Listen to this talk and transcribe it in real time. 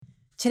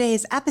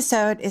Today's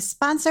episode is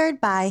sponsored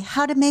by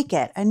How to Make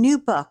It, a new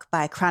book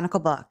by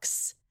Chronicle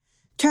Books.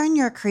 Turn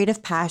your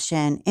creative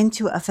passion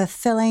into a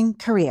fulfilling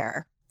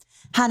career.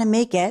 How to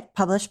Make It,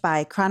 published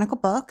by Chronicle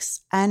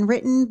Books and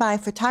written by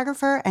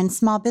photographer and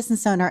small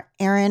business owner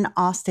Erin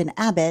Austin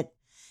Abbott,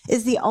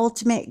 is the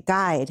ultimate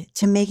guide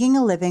to making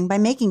a living by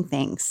making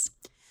things.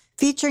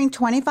 Featuring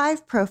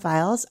 25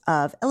 profiles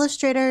of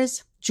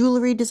illustrators,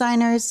 jewelry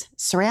designers,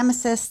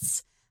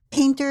 ceramicists,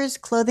 painters,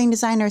 clothing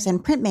designers,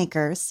 and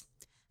printmakers,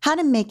 How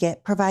to Make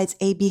It provides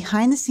a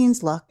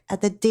behind-the-scenes look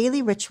at the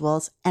daily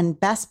rituals and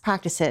best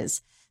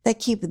practices that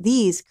keep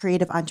these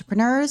creative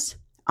entrepreneurs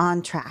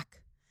on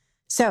track.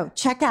 So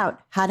check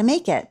out How to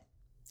Make It.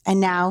 And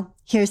now,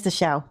 here's the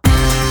show.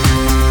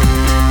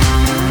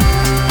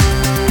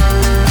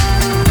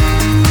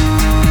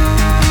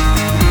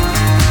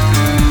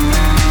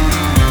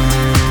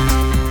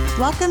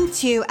 Welcome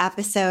to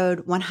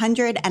episode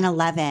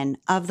 111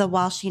 of the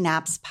While She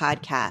Naps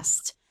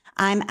podcast.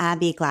 I'm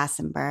Abby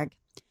Glassenberg.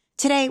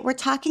 Today, we're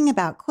talking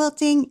about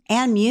quilting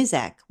and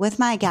music with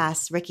my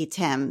guest, Ricky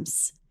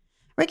Timms.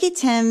 Ricky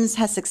Timms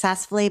has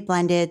successfully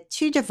blended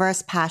two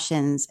diverse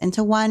passions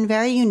into one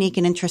very unique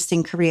and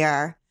interesting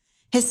career.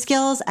 His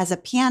skills as a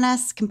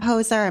pianist,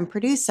 composer, and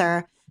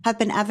producer have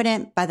been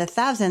evident by the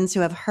thousands who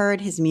have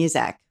heard his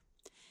music.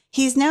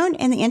 He's known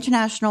in the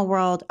international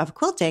world of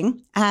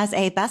quilting as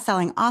a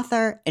best-selling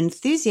author,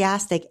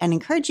 enthusiastic and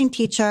encouraging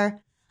teacher,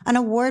 an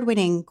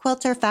award-winning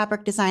quilter,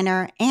 fabric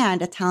designer,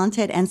 and a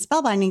talented and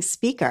spellbinding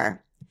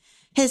speaker.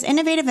 His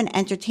innovative and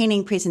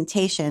entertaining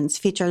presentations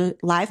feature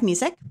live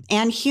music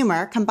and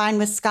humor combined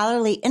with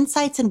scholarly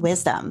insights and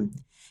wisdom.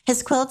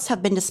 His quilts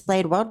have been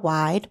displayed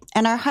worldwide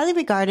and are highly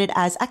regarded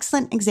as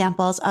excellent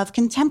examples of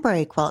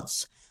contemporary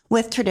quilts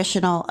with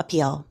traditional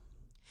appeal.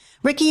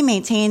 Ricky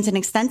maintains an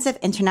extensive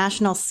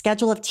international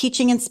schedule of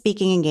teaching and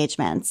speaking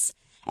engagements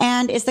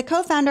and is the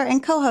co-founder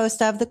and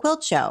co-host of The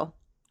Quilt Show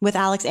with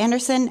Alex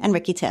Anderson and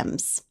Ricky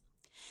Timms.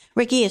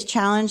 Ricky is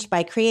challenged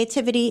by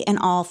creativity in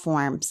all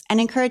forms and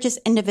encourages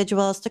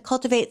individuals to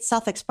cultivate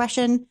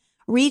self-expression,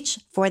 reach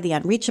for the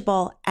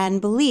unreachable,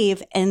 and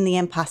believe in the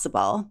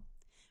impossible.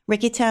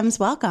 Ricky Timms,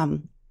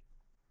 welcome.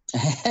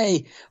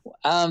 Hey,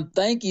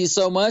 thank you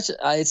so much.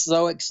 It's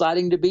so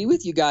exciting to be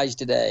with you guys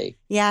today.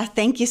 Yeah,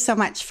 thank you so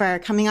much for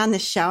coming on the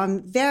show.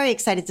 I'm very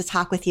excited to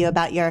talk with you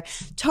about your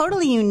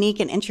totally unique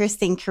and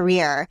interesting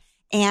career.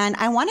 And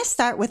I want to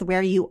start with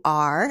where you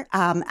are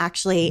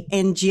actually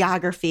in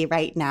geography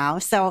right now.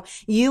 So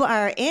you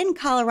are in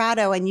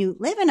Colorado and you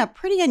live in a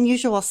pretty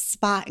unusual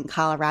spot in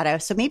Colorado.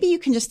 So maybe you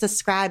can just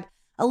describe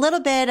a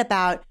little bit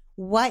about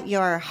what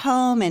your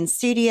home and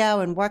studio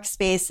and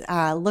workspace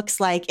looks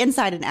like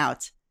inside and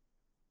out.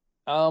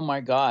 Oh my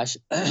gosh.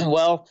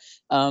 Well,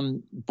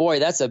 boy,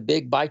 that's a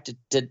big bite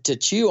to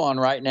chew on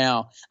right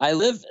now.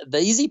 The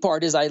easy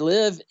part is I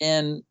live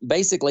in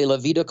basically La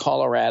Veta,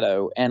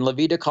 Colorado, and La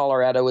Veta,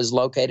 Colorado is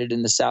located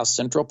in the south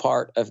central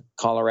part of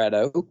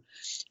Colorado.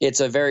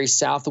 It's a very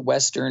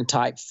southwestern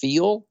type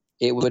feel.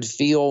 It would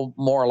feel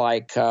more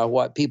like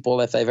what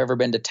people, if they've ever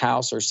been to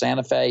Taos or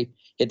Santa Fe,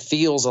 it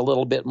feels a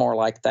little bit more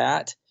like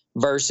that.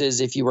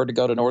 Versus if you were to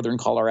go to northern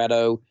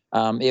Colorado,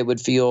 it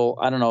would feel,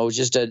 I don't know,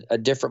 just a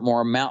different,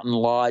 more mountain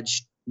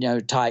lodge,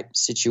 type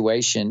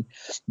situation.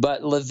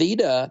 But La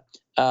Veta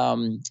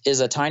is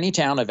a tiny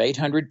town of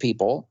 800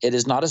 people. It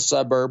is not a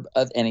suburb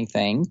of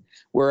anything.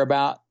 We're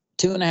about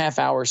 2.5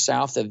 hours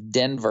south of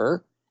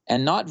Denver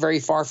and not very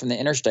far from the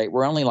interstate.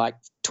 We're only like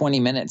 20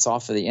 minutes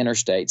off of the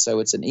interstate, so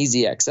it's an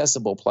easy,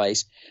 accessible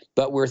place.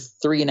 But we're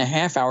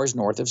 3.5 hours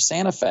north of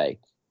Santa Fe.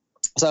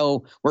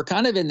 So we're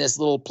kind of in this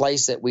little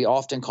place that we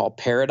often call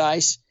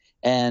paradise,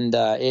 and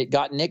it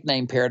got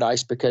nicknamed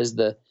Paradise because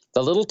the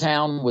little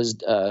town was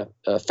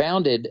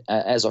founded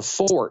as a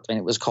fort, and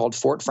it was called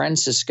Fort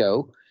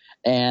Francisco.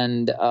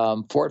 And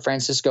Fort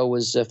Francisco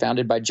was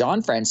founded by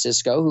John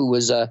Francisco, who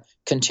was a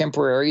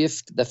contemporary of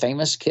the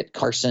famous Kit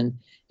Carson,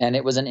 and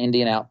it was an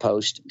Indian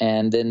outpost.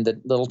 And then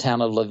the little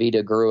town of La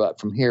Veta grew up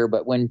from here.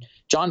 But when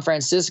John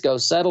Francisco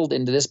settled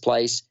into this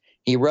place,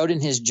 he wrote in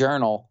his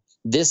journal,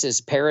 "This is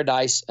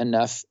paradise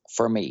enough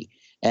for me."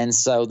 And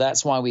so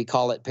that's why we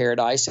call it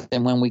Paradise.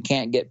 And when we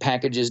can't get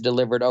packages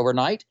delivered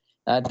overnight,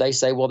 they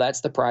say, well, that's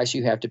the price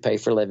you have to pay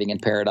for living in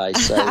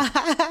paradise. So,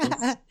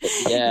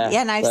 yeah.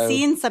 And I've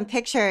seen some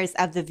pictures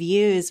of the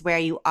views where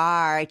you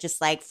are,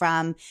 just like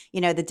from,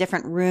 the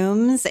different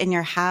rooms in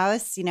your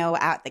house,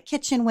 out the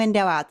kitchen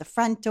window, out the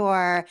front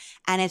door.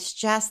 And it's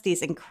just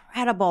these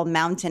incredible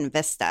mountain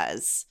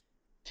vistas.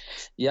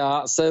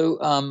 Yeah,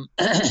 so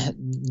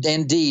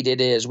indeed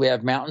it is. We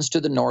have mountains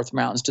to the north,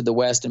 mountains to the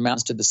west, and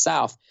mountains to the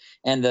south.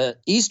 And the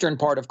eastern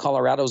part of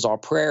Colorado is all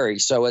prairie.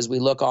 So as we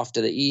look off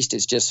to the east,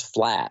 it's just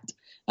flat.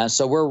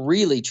 So we're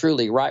really,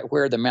 truly right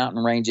where the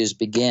mountain ranges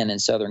begin in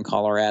southern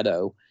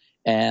Colorado.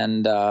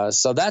 And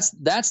so that's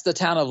the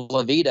town of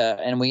La Veta.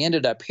 And we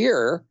ended up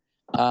here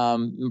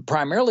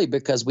primarily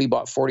because we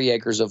bought 40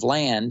 acres of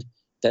land.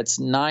 That's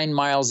 9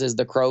 miles as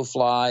the crow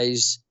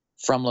flies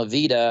from La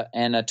Veta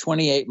and a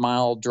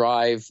 28-mile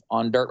drive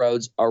on dirt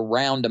roads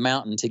around a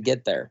mountain to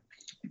get there.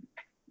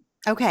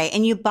 Okay.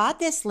 And you bought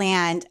this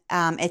land,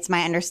 it's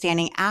my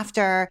understanding,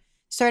 after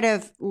sort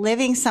of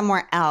living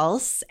somewhere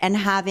else and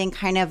having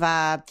kind of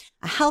a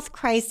health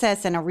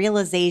crisis and a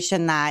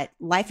realization that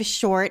life is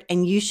short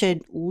and you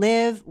should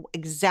live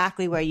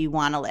exactly where you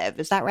want to live.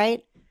 Is that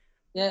right?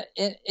 Yeah,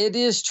 it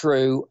is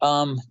true.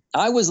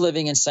 I was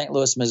living in St.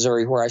 Louis,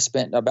 Missouri, where I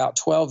spent about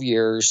 12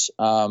 years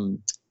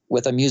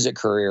with a music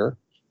career.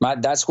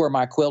 That's where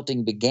my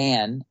quilting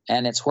began,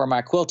 and it's where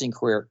my quilting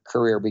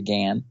career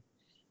began.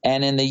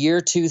 And in the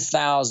year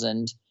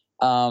 2000,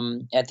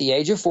 at the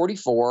age of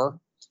 44,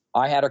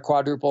 I had a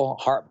quadruple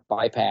heart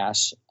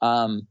bypass.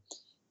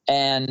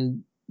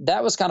 And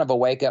that was kind of a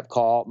wake-up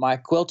call. My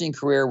quilting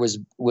career was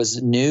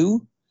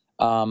new.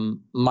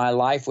 My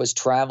life was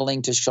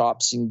traveling to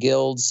shops and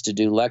guilds to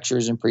do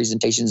lectures and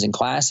presentations and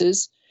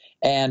classes.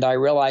 And I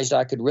realized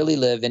I could really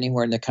live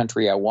anywhere in the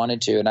country I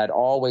wanted to. And I'd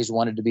always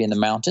wanted to be in the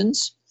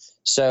mountains.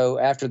 So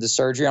after the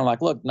surgery, I'm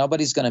like, look,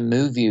 nobody's going to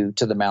move you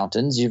to the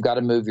mountains. You've got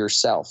to move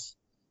yourself.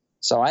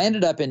 So I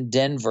ended up in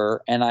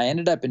Denver, and I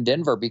ended up in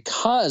Denver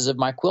because of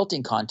my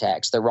quilting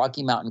contacts. The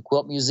Rocky Mountain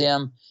Quilt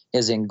Museum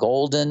is in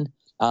Golden.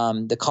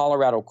 The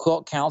Colorado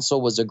Quilt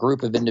Council was a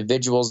group of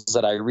individuals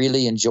that I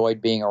really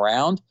enjoyed being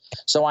around.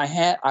 So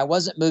I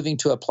wasn't moving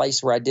to a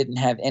place where I didn't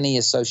have any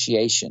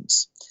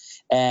associations.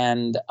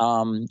 And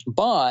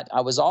but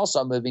I was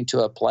also moving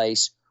to a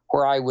place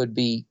where I would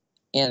be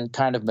in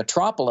kind of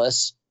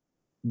metropolis,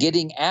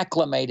 getting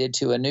acclimated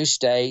to a new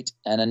state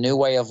and a new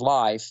way of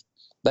life,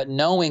 but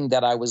knowing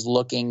that I was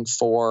looking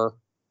for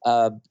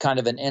kind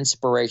of an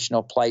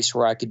inspirational place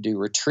where I could do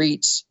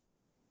retreats,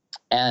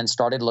 and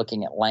started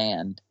looking at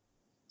land.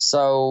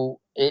 So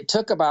it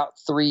took about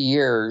 3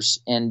 years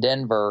in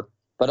Denver,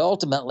 but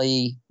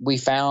ultimately we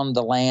found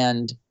the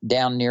land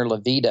down near La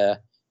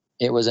Veta.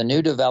 It was a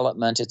new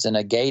development. It's in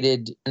a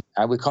gated,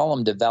 I would call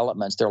them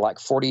developments. They're like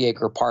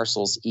 40-acre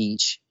parcels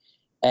each.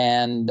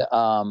 And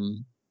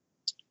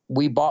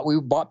we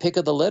bought pick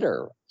of the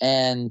litter.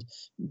 And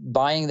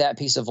buying that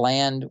piece of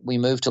land, we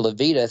moved to La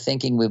Veta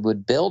thinking we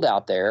would build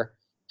out there.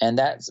 And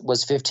that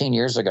was 15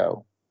 years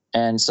ago.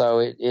 And so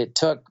it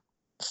took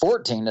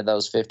 14 of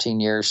those 15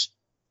 years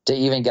to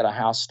even get a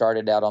house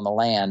started out on the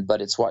land.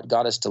 But it's what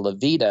got us to La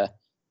Veta.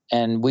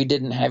 And we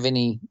didn't have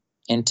any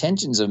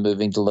intentions of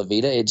moving to La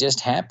Veta. It just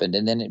happened.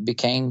 And then it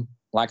became,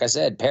 like I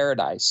said,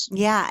 paradise.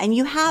 Yeah. And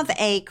you have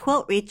a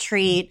quilt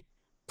retreat,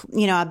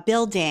 a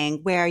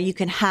building where you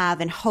can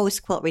have and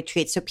host quilt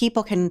retreats so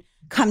people can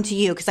come to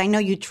you. Because I know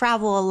you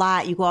travel a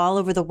lot. You go all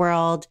over the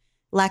world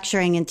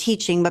lecturing and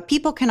teaching, but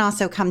people can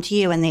also come to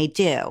you, and they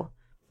do.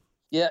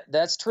 Yeah,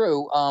 that's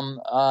true.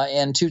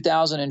 In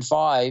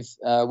 2005,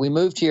 we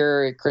moved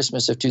here at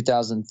Christmas of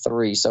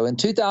 2003. So in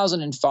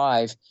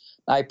 2005,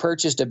 I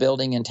purchased a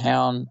building in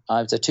town.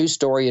 It's a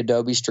 2-story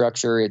adobe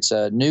structure. It's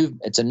a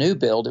new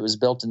build. It was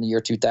built in the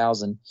year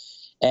 2000,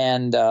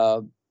 and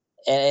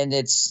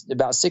it's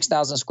about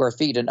 6,000 square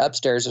feet. And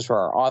upstairs is where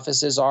our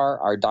offices are,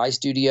 our dye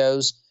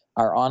studios,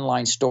 our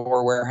online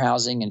store,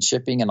 warehousing, and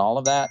shipping, and all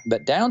of that.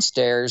 But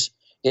downstairs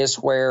is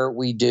where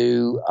we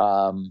do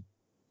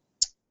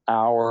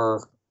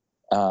our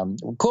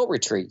quilt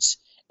retreats.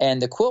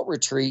 And the quilt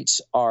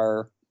retreats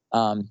are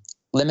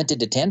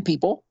limited to 10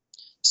 people.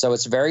 So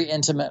it's a very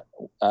intimate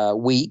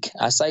week.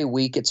 I say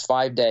week, it's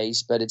 5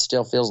 days, but it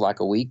still feels like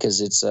a week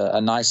because it's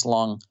a nice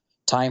long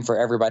time for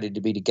everybody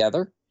to be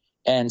together.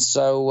 And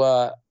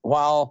so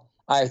while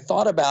I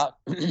thought about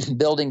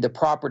building a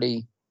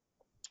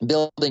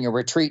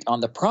retreat on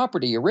the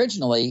property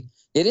originally,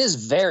 it is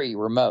very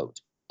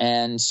remote.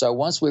 And so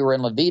once we were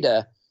in La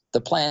Veta,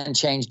 the plan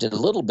changed it a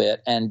little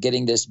bit, and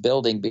getting this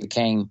building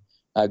became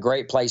a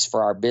great place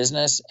for our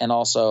business and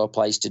also a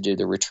place to do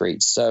the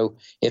retreats. So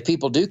if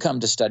people do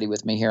come to study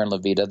with me here in La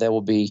Veta, they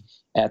will be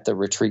at the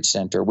retreat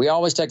center. We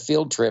always take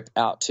field trip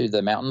out to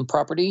the mountain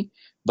property,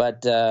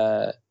 but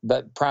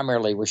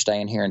primarily we're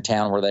staying here in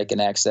town where they can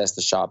access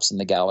the shops and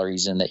the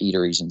galleries and the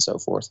eateries and so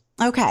forth.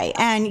 Okay.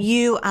 And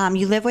you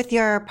live with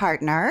your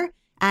partner,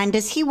 and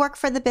does he work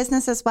for the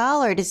business as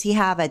well, or does he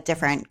have a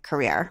different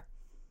career?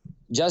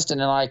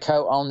 Justin and I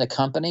co-own the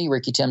company,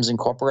 Ricky Timms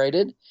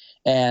Incorporated,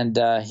 and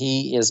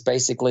he is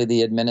basically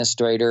the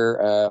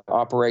administrator,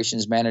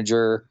 operations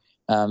manager.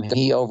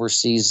 He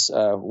oversees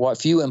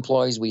what few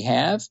employees we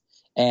have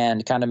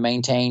and kind of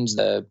maintains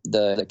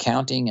the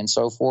accounting and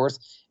so forth.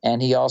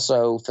 And he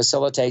also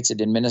facilitates and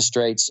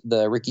administrates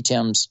the Ricky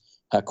Timms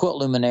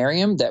Quilt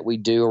Luminarium that we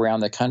do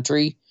around the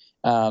country.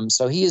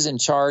 So he is in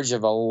charge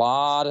of a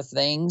lot of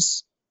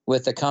things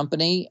with the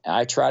company.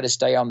 I try to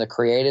stay on the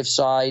creative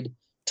side,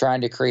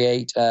 trying to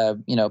create,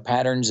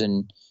 patterns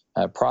and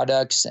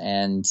products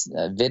and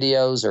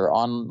videos or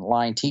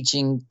online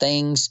teaching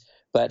things.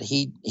 But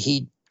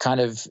he kind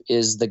of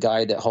is the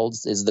guy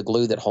is the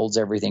glue that holds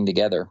everything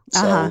together.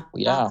 So,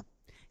 yeah.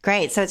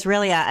 Great. So it's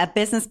really a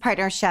business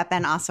partnership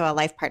and also a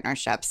life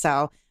partnership.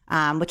 So,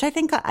 which I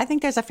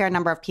think there's a fair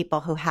number of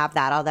people who have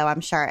that, although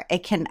I'm sure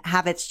it can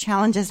have its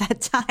challenges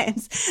at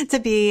times to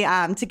be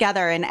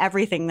together in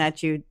everything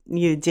that you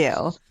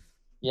do.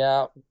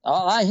 Yeah,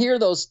 I hear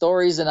those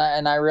stories, and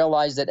I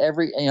realize that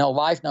every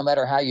life, no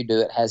matter how you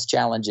do it, has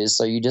challenges.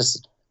 So you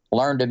just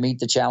learn to meet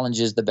the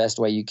challenges the best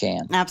way you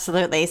can.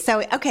 Absolutely.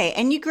 So, okay,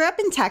 and you grew up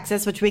in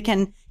Texas, which we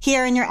can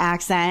hear in your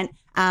accent.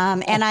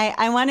 And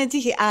I wanted to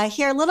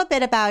hear a little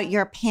bit about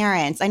your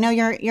parents. I know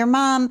your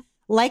mom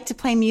liked to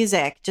play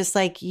music just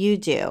like you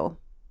do.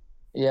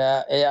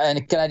 Yeah,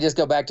 and can I just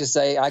go back to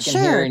say I can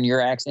Sure. hear in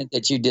your accent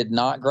that you did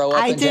not grow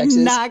up in Texas? I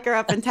did not grow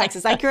up in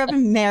Texas. I grew up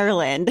in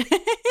Maryland.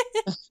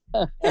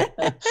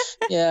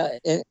 Yeah,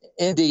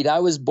 indeed. I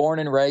was born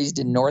and raised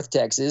in North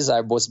Texas.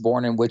 I was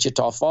born in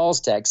Wichita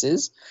Falls,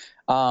 Texas.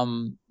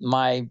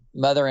 My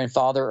mother and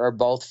father are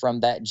both from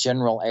that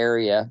general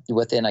area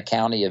within a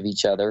county of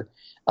each other.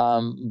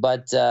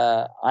 But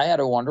I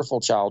had a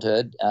wonderful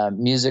childhood.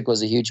 Music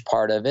was a huge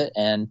part of it.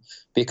 And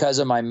because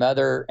of my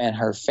mother and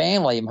her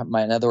family,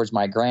 in other words,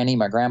 my granny,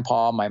 my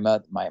grandpa, my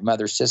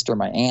mother's sister,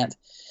 my aunt,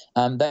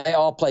 they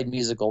all played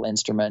musical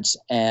instruments,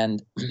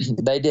 and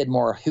they did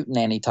more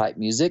hootenanny type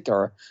music,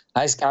 or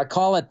I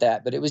call it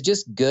that, but it was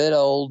just good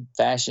old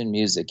fashioned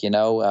music,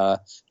 Yellow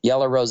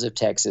Rose of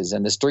Texas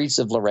and the Streets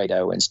of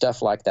Laredo and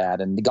stuff like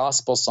that, and the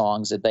gospel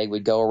songs that they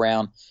would go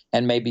around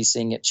and maybe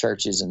sing at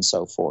churches and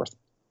so forth.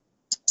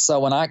 So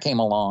when I came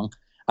along,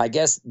 I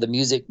guess the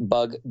music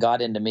bug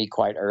got into me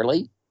quite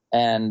early,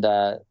 and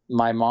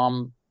my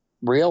mom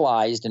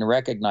realized and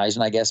recognized,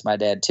 and I guess my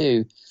dad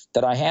too,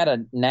 that I had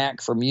a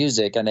knack for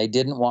music, and they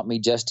didn't want me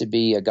just to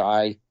be a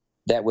guy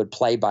that would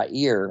play by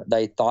ear.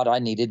 They thought I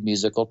needed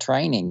musical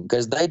training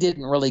because they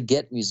didn't really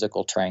get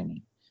musical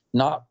training,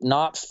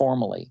 not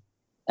formally.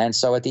 And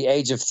so at the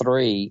age of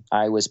 3,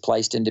 I was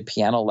placed into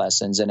piano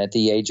lessons, and at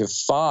the age of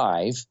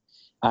 5,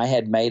 I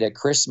had made a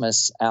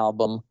Christmas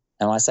album.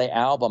 And when I say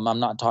album, I'm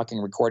not talking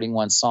recording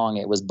one song.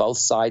 It was both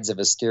sides of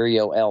a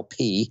stereo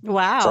LP.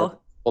 Wow.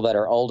 People that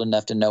are old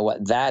enough to know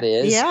what that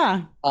is.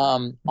 Yeah.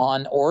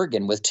 On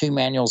organ with 2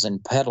 manuals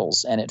and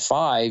pedals. And at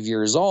 5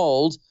 years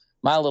old,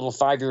 my little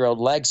 5-year-old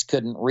legs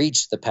couldn't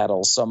reach the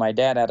pedals. So my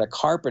dad had a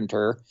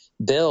carpenter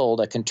build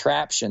a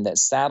contraption that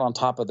sat on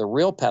top of the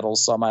real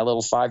pedals so my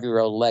little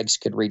 5-year-old legs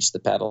could reach the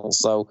pedals.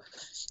 So,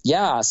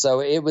 yeah, so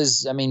it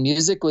was,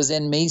 music was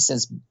in me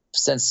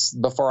since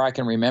before I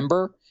can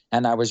remember.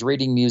 And I was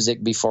reading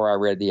music before I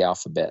read the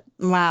alphabet.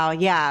 Wow.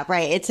 Yeah,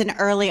 right. It's an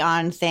early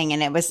on thing.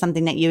 And it was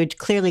something that you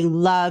clearly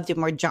loved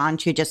and were drawn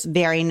to just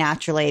very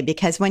naturally,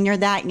 because when you're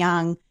that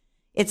young,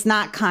 it's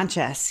not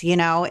conscious,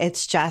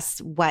 it's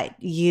just what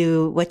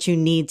you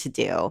need to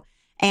do.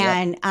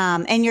 And,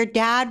 yep. And your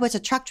dad was a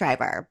truck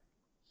driver.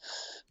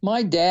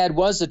 My dad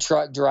was a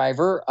truck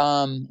driver.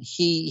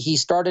 He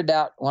started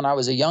out when I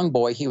was a young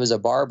boy. He was a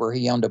barber.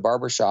 He owned a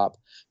barber shop,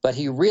 but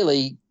he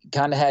really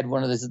kind of had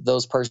one of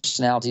those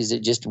personalities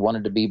that just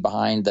wanted to be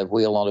behind the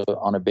wheel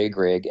on a big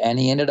rig. And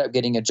he ended up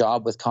getting a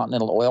job with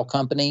Continental Oil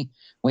Company.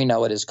 We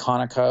know it as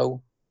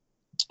Conoco.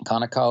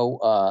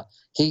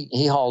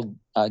 He hauled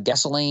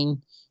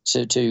gasoline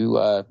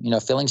to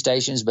filling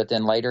stations, but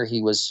then later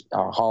he was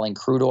hauling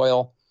crude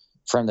oil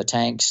from the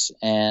tanks.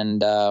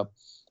 And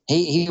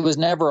he was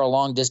never a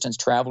long distance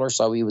traveler,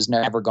 so he was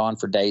never gone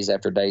for days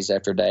after days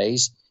after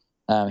days.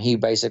 He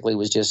basically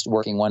was just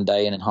working one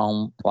day and at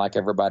home like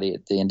everybody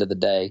at the end of the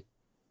day.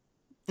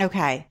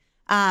 Okay.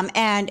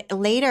 And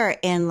later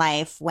in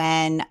life,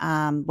 when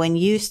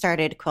you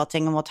started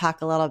quilting, and we'll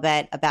talk a little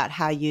bit about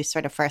how you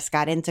sort of first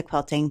got into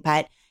quilting,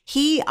 but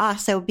he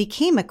also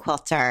became a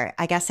quilter,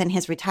 I guess, in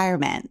his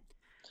retirement.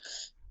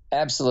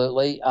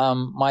 Absolutely.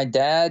 My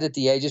dad at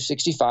the age of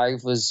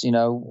 65 was,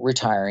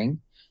 retiring.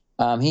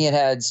 He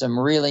had some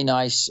really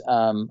nice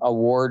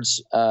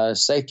awards,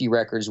 safety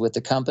records with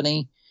the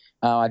company.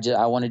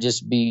 I want to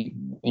just be,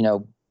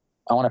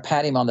 I want to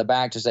pat him on the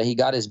back to say he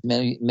got his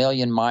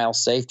million mile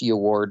safety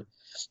award,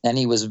 and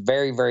he was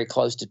very, very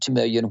close to 2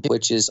 million,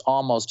 which is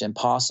almost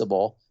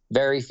impossible.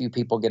 Very few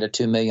people get a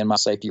 2 million mile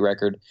safety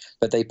record,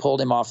 but they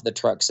pulled him off the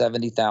truck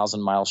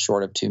 70,000 miles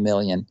short of 2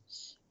 million.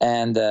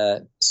 And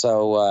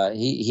so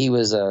he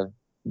was a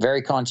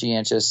very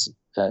conscientious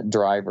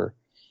driver.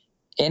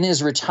 In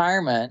his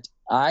retirement,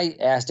 I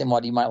asked him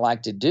what he might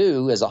like to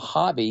do as a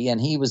hobby,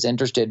 and he was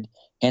interested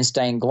in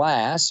stained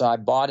glass. So I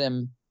bought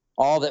him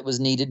all that was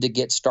needed to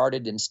get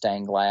started in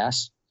stained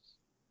glass.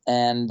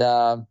 And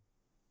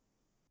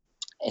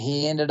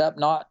he ended up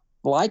not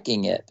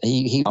liking it.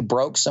 He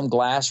broke some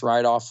glass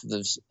right off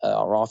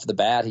the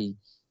bat.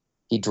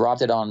 He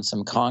dropped it on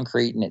some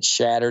concrete and it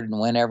shattered and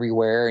went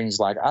everywhere. And he's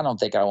like, I don't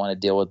think I want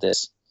to deal with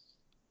this.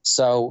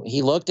 So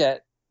he looked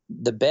at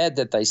the bed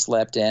that they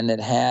slept in that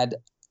had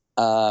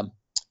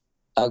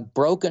a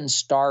broken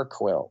star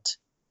quilt,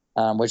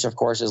 which of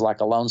course is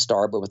like a Lone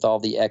Star, but with all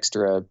the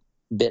extra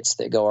bits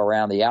that go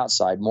around the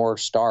outside, more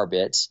star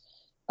bits.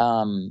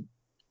 And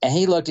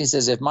he looked and he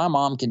says, if my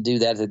mom can do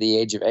that at the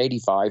age of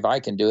 85, I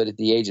can do it at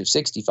the age of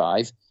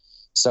 65.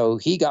 So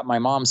he got my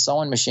mom's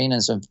sewing machine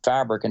and some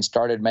fabric and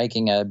started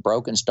making a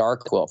broken star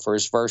quilt for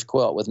his first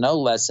quilt with no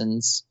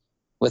lessons,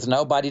 with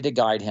nobody to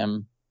guide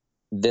him.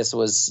 this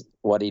was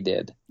what he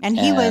did. And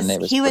he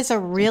was a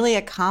really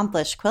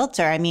accomplished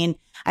quilter. I mean,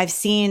 I've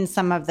seen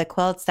some of the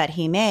quilts that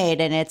he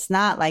made, and it's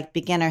not like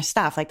beginner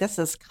stuff. Like, this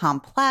is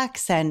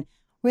complex and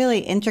really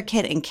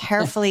intricate and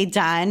carefully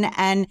done.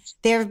 And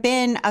there have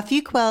been a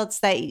few quilts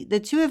that the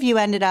two of you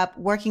ended up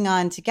working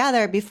on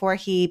together before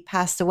he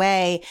passed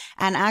away,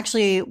 and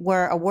actually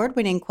were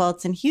award-winning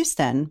quilts in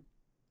Houston.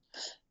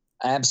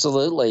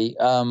 Absolutely.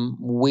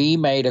 We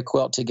made a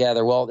quilt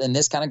together. Well, and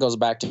this kind of goes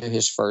back to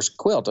his first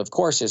quilt. Of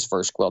course, his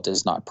first quilt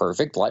is not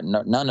perfect. Like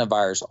none of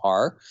ours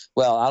are.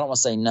 Well, I don't want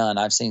to say none.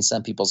 I've seen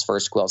some people's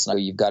first quilts. No,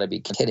 you've got to be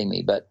kidding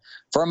me. But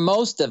for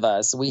most of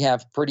us, we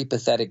have pretty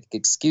pathetic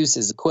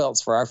excuses,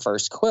 quilts for our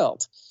first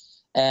quilt.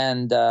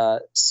 And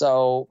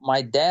so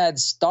my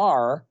dad's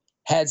star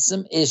had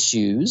some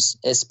issues,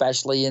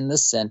 especially in the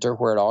center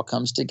where it all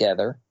comes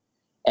together.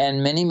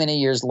 And many, many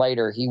years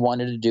later, he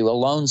wanted to do a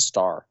Lone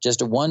Star,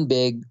 just a one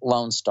big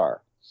Lone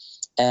Star.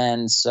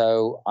 And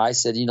so I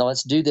said,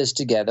 let's do this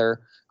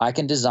together. I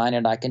can design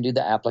it. I can do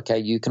the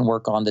applique. You can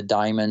work on the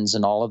diamonds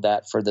and all of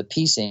that for the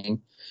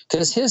piecing.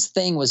 Because his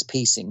thing was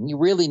piecing. He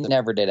really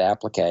never did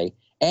applique.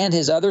 And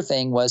his other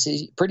thing was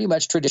pretty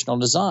much traditional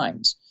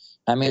designs.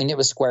 I mean, it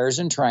was squares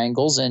and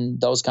triangles and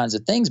those kinds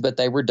of things, but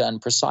they were done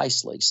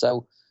precisely.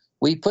 So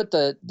we put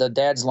the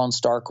Dad's Lone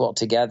Star quilt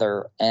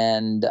together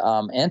and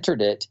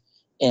entered it.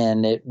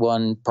 And it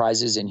won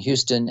prizes in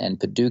Houston and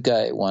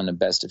Paducah. It won a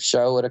best of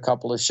show at a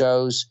couple of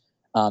shows.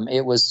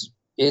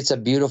 It's a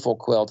beautiful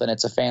quilt and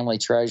it's a family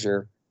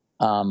treasure.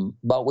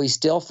 But we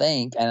still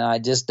think, and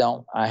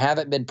I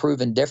haven't been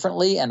proven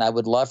differently, and I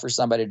would love for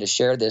somebody to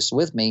share this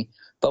with me,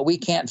 but we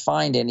can't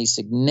find any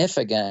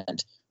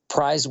significant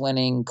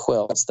prize-winning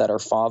quilts that are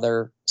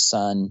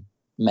father-son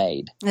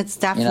made. It's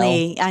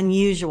definitely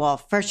unusual,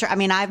 for sure. I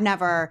mean, I've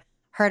never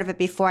heard of it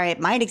before. It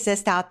might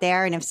exist out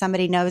there, and if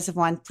somebody knows of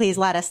one, please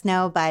let us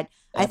know. But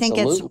I think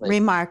it's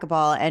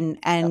remarkable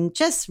and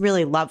just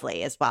really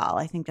lovely as well.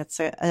 I think that's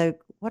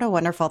what a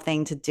wonderful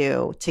thing to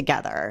do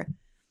together.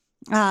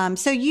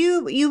 So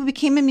you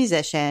became a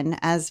musician,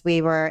 as we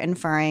were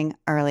inferring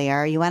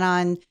earlier. You went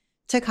on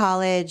to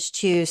college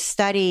to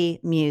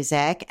study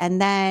music, and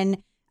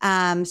then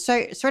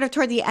sort of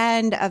toward the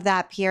end of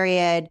that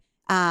period,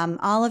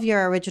 all of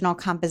your original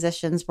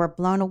compositions were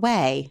blown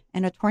away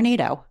in a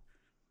tornado.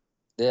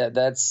 Yeah,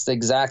 that's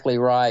exactly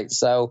right.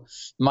 So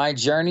my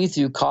journey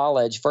through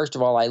college, first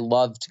of all, I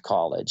loved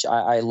college.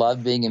 I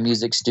loved being a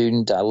music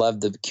student. I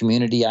loved the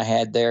community I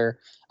had there.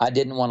 I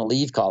didn't want to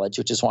leave college,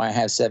 which is why I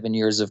have 7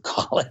 years of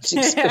college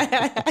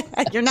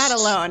experience. You're not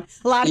alone.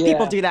 A lot of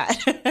people do that.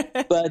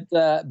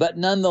 But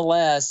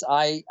nonetheless,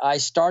 I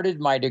started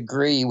my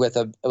degree with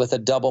a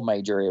double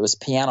major. It was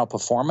piano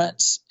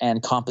performance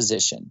and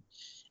composition.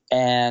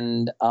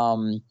 And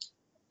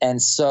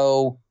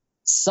so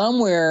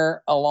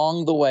somewhere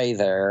along the way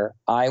there,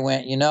 I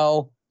went,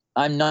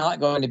 I'm not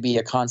going to be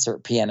a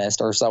concert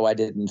pianist, or so I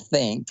didn't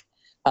think.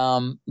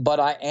 But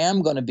I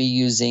am going to be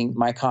using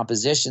my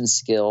composition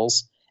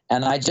skills.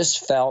 And I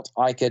just felt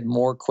I could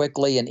more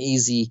quickly and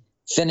easy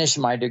finish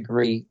my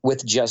degree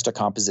with just a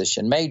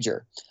composition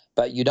major.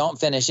 But you don't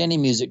finish any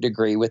music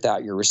degree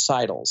without your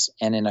recitals.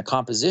 And in a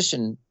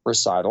composition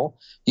recital,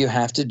 you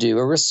have to do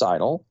a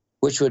recital,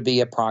 which would be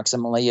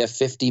approximately a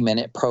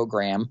 50-minute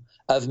program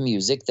of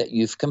music that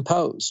you've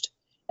composed.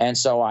 And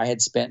so I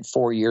had spent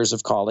 4 years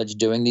of college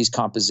doing these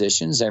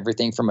compositions,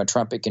 everything from a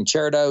trumpet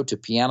concerto to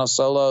piano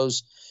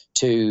solos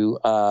to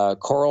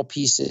choral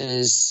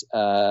pieces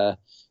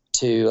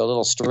to a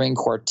little string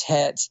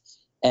quartet.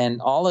 And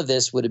all of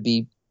this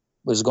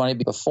was going to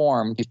be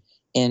performed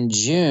in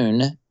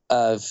June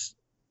of,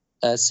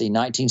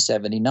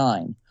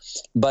 1979.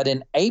 But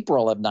in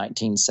April of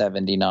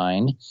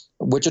 1979,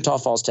 Wichita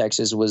Falls,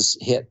 Texas was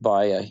hit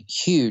by a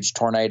huge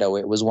tornado.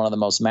 It was one of the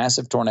most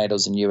massive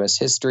tornadoes in U.S.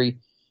 history.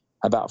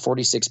 About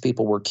 46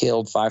 people were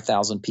killed.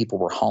 5,000 people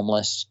were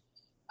homeless.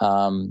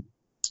 So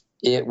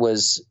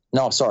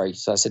I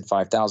said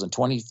 5,000,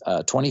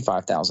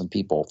 25,000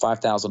 people,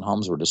 5,000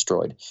 homes were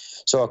destroyed.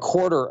 So a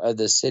quarter of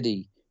the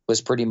city was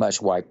pretty much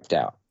wiped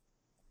out.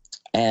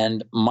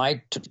 And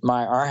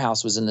our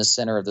house was in the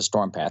center of the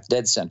storm path,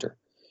 dead center.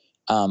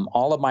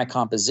 All of my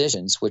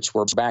compositions, which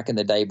were back in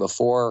the day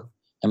before,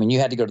 you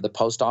had to go to the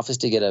post office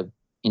to get a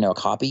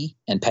copy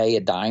and pay a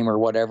dime or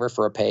whatever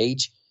for a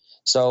page.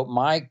 So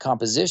my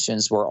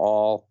compositions were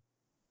all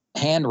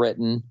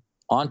handwritten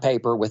on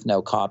paper with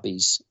no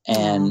copies.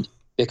 And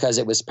because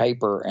it was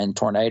paper and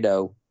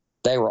tornado,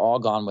 they were all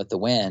gone with the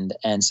wind.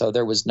 And so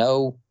there was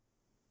no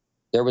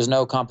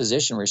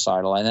composition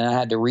recital. And then I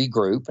had to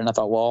regroup, and I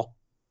thought, well,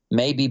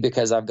 maybe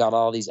because I've got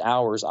all these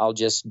hours, I'll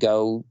just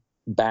go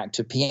back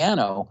to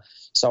piano.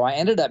 So I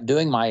ended up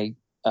doing my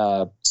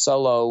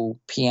solo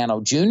piano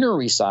junior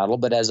recital,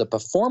 but as a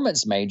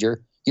performance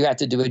major, you have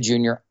to do a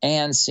junior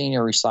and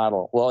senior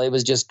recital. Well, it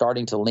was just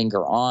starting to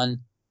linger on.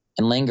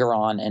 And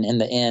in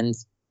the end,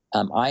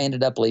 I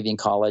ended up leaving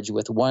college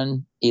with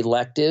one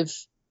elective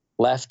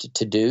left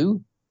to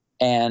do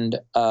and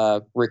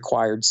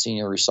required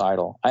senior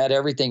recital. I had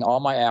everything, all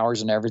my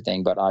hours and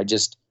everything, but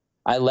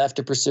I left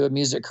to pursue a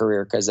music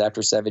career because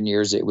after 7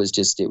 years, it was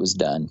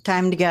done.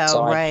 Time to go,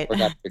 so right? I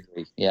got a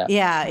degree. Yeah.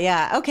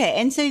 Yeah. Okay.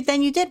 And so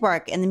then you did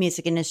work in the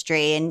music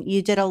industry, and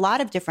you did a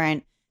lot of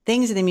different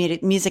things in the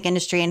music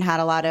industry, and had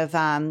a lot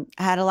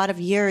of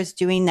years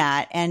doing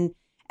that. And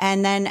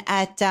then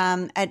at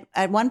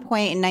one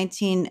point in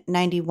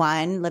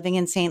 1991, living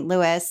in St.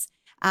 Louis,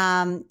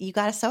 you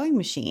got a sewing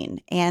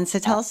machine. And so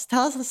tell us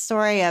the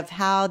story of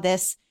how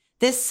this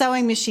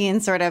sewing machine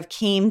sort of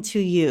came to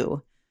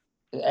you.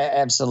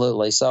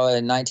 Absolutely. So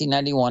in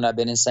 1991, I've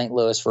been in St.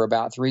 Louis for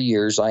about 3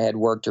 years. I had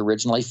worked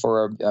originally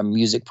for a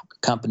music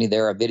company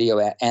there, a video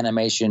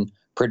animation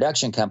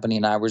production company,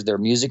 and I was their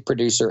music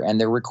producer and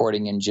their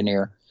recording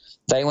engineer.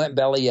 They went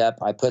belly up.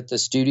 I put the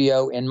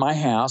studio in my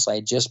house. I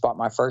had just bought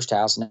my first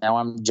house, and now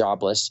I'm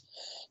jobless.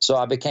 So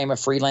I became a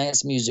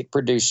freelance music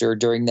producer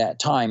during that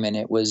time, and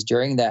it was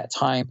during that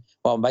time.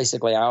 Well,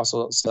 basically, I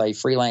also say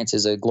freelance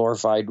is a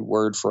glorified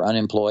word for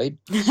unemployed.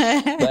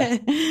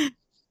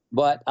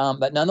 But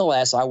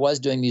nonetheless, I was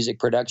doing music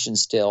production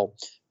still.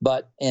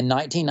 But in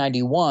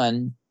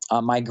 1991,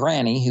 my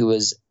granny, who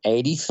was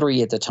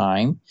 83 at the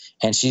time,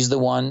 and she's the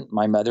one,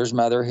 my mother's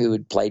mother, who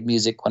had played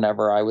music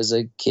whenever I was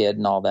a kid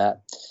and all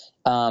that.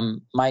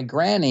 My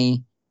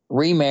granny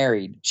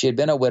remarried. She had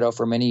been a widow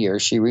for many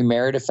years. She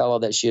remarried a fellow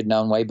that she had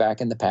known way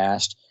back in the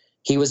past.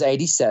 He was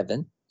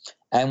 87.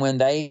 And when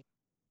they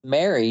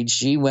married,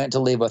 she went to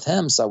live with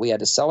him. So we had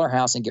to sell her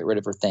house and get rid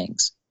of her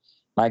things.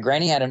 My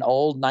granny had an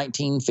old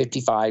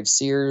 1955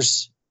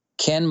 Sears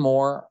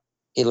Kenmore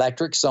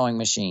electric sewing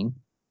machine.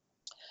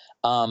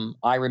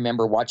 I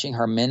remember watching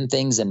her mend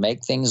things and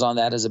make things on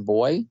that as a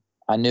boy.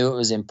 I knew it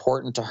was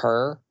important to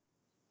her.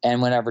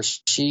 And whenever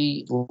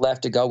she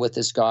left to go with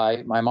this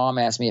guy, my mom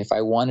asked me if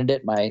I wanted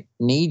it. My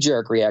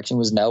knee-jerk reaction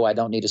was, no, I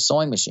don't need a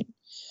sewing machine.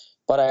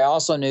 But I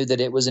also knew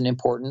that it was an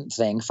important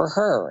thing for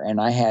her,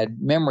 and I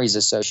had memories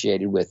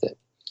associated with it.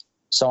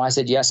 So I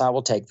said, yes, I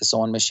will take the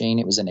sewing machine.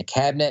 It was in a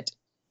cabinet.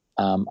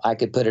 I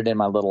could put it in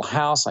my little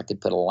house. I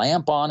could put a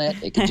lamp on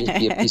it. It could just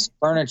be a piece of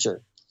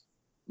furniture.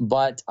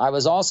 But I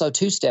was also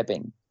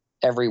two-stepping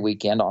every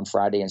weekend on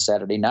Friday and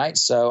Saturday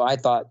nights. So I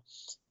thought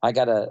I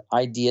got an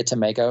idea to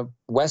make a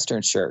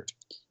Western shirt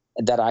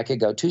that I could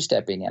go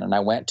two-stepping in. And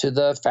I went to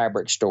the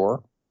fabric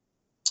store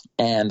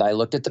and I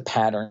looked at the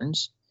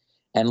patterns.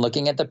 And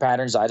looking at the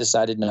patterns, I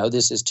decided, no,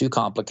 this is too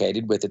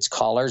complicated with its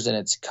collars and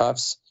its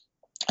cuffs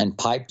and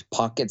piped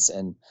pockets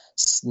and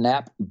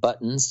snap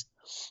buttons.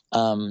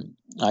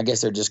 I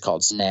guess they're just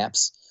called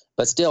snaps,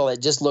 but still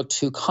it just looked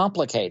too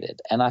complicated.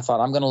 And I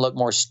thought, I'm going to look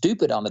more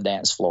stupid on the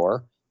dance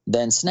floor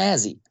than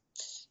snazzy.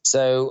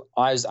 So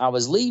I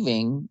was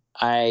leaving,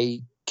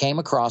 I came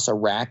across a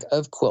rack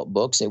of quilt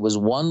books. It was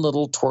one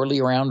little twirly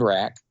around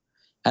rack.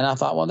 And I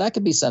thought, well, that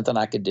could be something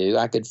I could do.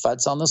 I could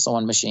futz on the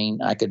sewing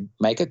machine. I could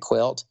make a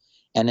quilt.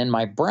 And in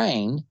my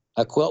brain,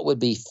 a quilt would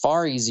be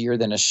far easier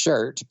than a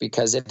shirt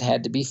because it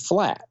had to be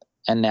flat.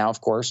 And now,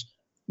 of course,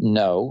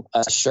 no,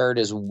 a shirt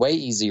is way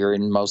easier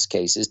in most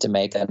cases to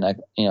make than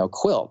a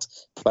quilt.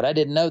 But I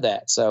didn't know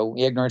that. So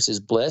ignorance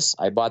is bliss.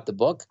 I bought the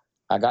book.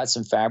 I got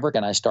some fabric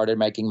and I started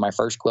making my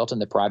first quilt in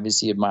the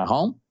privacy of my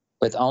home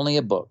with only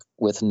a book,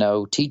 with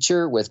no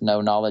teacher, with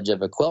no knowledge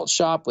of a quilt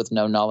shop, with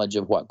no knowledge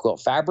of what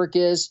quilt fabric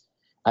is.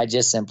 I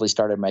just simply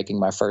started making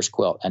my first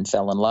quilt and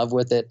fell in love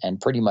with it. And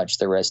pretty much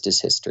the rest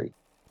is history.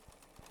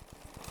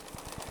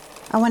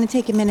 I want to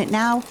take a minute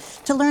now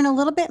to learn a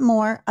little bit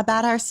more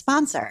about our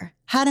sponsor,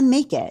 How to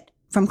Make It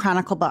from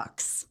Chronicle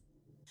Books.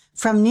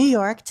 From New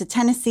York to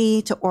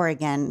Tennessee to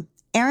Oregon,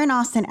 Erin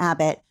Austin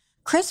Abbott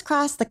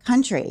crisscrossed the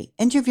country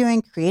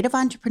interviewing creative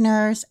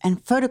entrepreneurs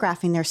and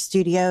photographing their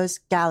studios,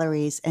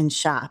 galleries, and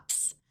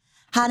shops.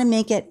 How to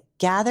Make It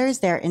gathers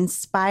their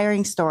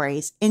inspiring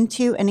stories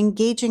into an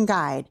engaging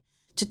guide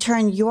to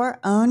turn your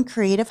own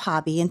creative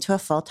hobby into a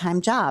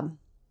full-time job.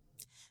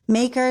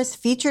 Makers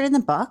featured in the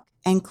book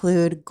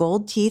include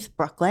Gold Teeth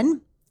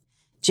Brooklyn,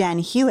 Jen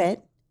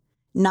Hewitt,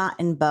 Knot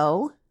and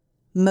Bow,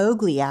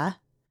 Moglia,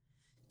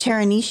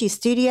 Teranishi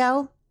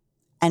Studio,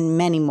 and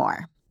many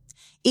more.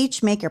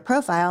 Each maker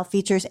profile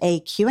features a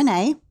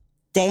Q&A,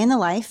 day in the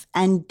life,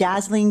 and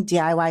dazzling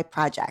DIY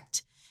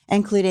project,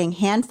 including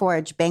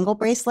hand-forged bangle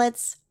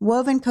bracelets,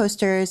 woven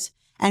coasters,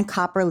 and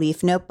copper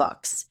leaf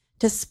notebooks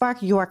to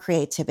spark your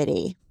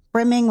creativity.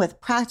 Brimming with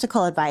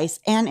practical advice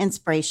and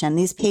inspiration,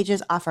 these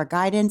pages offer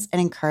guidance and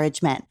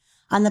encouragement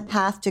on the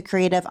path to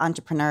creative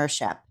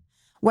entrepreneurship.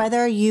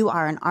 Whether you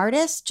are an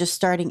artist just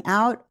starting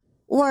out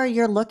or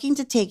you're looking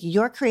to take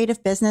your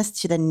creative business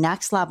to the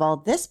next level,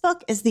 this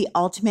book is the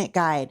ultimate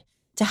guide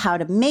to how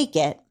to make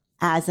it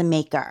as a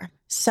maker.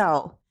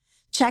 So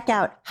check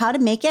out How to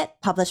Make It,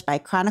 published by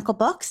Chronicle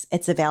Books.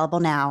 It's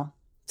available now.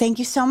 Thank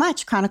you so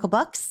much, Chronicle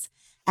Books.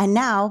 And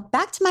now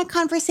back to my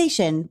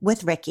conversation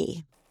with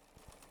Ricky.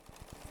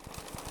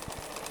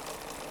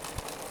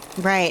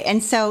 Right.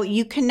 And so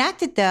you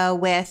connected, though,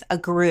 with a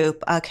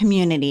group, a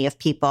community of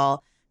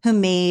people who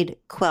made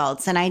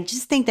quilts. And I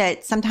just think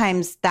that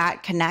sometimes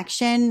that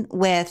connection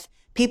with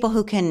people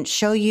who can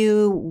show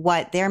you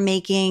what they're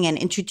making and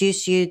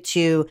introduce you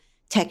to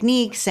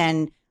techniques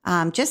and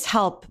just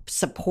help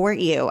support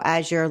you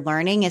as you're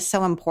learning is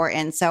so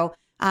important. So,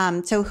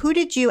 so who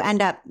did you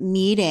end up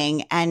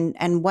meeting,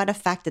 and what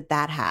effect did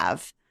that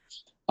have?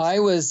 I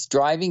was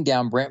driving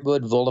down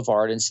Brentwood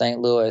Boulevard in St.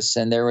 Louis,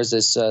 and there was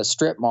this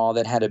strip mall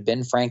that had a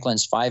Ben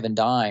Franklin's Five and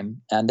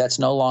Dime, and that's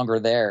no longer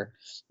there.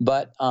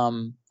 But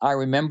I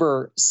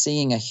remember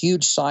seeing a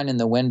huge sign in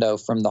the window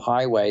from the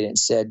highway that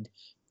said,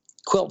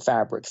 quilt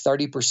fabric,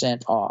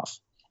 30% off.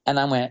 And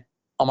I went,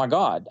 oh my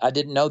God, I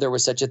didn't know there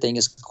was such a thing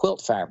as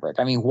quilt fabric.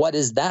 I mean, what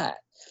is that?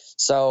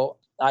 So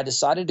I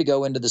decided to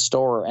go into the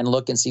store and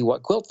look and see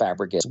what quilt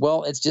fabric is.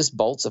 Well, it's just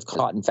bolts of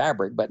cotton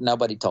fabric, but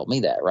nobody told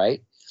me that,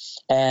 right?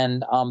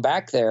 And I'm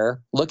back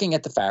there looking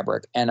at the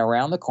fabric, and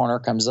around the corner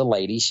comes a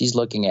lady. She's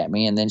looking at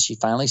me, and then she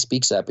finally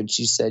speaks up, and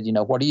she said,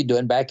 what are you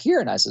doing back here?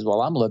 And I said,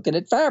 well, I'm looking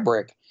at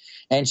fabric.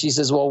 And she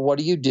says, well, what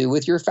do you do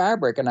with your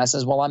fabric? And I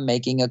says, well, I'm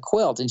making a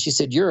quilt. And she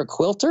said, you're a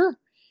quilter?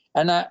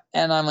 And I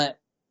went,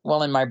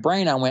 well, in my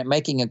brain, I went,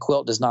 making a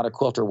quilt does not a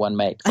quilter one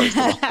make, first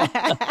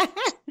of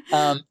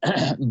all.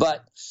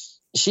 But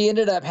she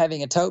ended up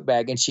having a tote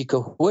bag, and she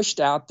whooshed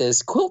out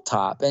this quilt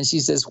top, and she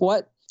says,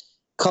 what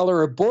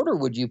color of border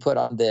would you put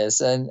on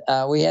this? And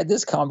we had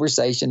this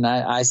conversation.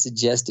 I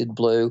suggested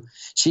blue.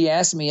 She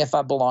asked me if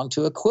I belonged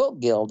to a quilt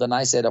guild, and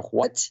I said, a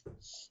what?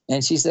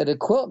 And she said, a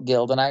quilt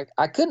guild. And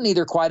I couldn't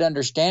either quite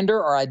understand her,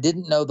 or I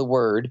didn't know the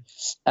word.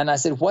 And I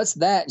said, what's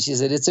that? And she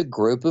said, it's a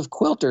group of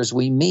quilters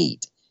we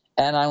meet.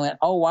 And I went,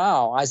 oh,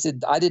 wow. I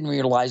said, I didn't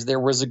realize there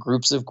was a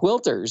groups of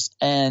quilters.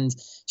 And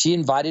she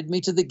invited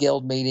me to the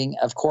guild meeting.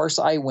 Of course,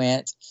 I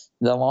went.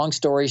 The long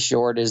story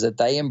short is that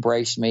they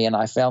embraced me, and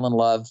I fell in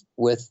love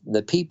with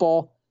the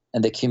people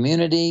and the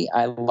community.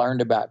 I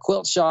learned about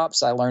quilt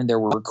shops. I learned there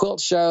were quilt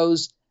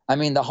shows. I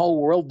mean, the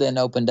whole world then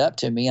opened up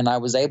to me, and I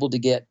was able to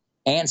get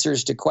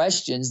answers to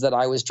questions that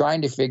I was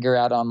trying to figure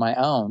out on my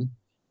own.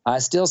 I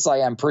still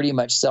say I'm pretty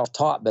much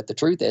self-taught, but the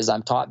truth is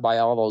I'm taught by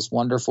all those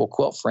wonderful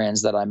quilt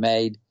friends that I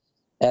made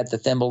at the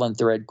Thimble and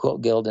Thread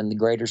Quilt Guild in the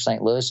greater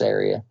St. Louis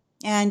area.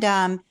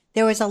 And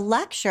there was a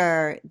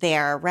lecture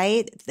there,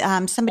 right?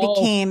 Somebody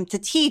came to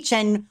teach,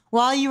 and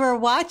while you were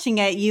watching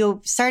it, you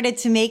started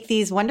to make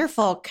these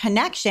wonderful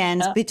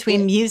connections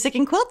between music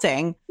and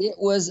quilting. It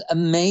was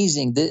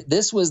amazing.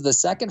 This was the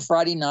second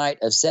Friday night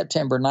of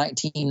September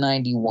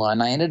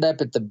 1991. I ended up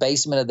at the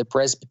basement of the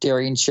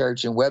Presbyterian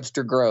Church in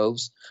Webster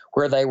Groves,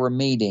 where they were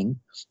meeting.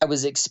 I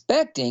was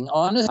expecting,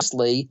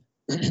 honestly,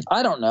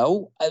 I don't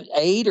know,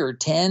 8 or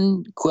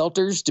 10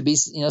 quilters to be,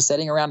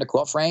 sitting around a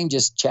quilt frame,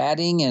 just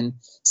chatting and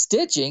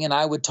stitching. And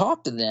I would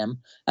talk to them,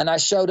 and I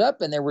showed up,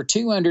 and there were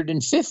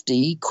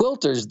 250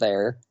 quilters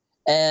there.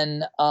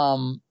 And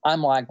I'm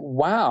like,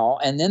 wow.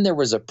 And then there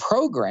was a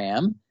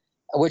program,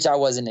 which I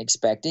wasn't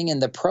expecting.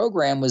 And the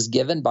program was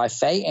given by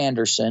Faye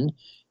Anderson,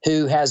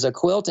 who has a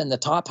quilt in the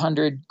top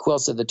 100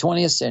 quilts of the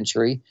 20th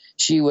century.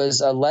 She was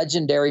a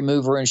legendary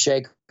mover and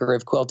shaker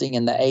of quilting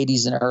in the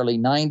 80s and early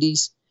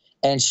 90s.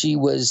 And she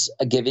was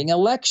giving a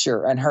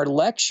lecture, and her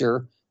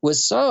lecture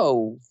was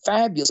so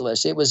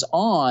fabulous. It was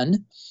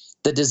on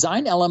the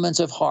design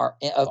elements of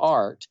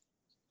art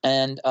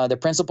and the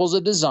principles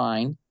of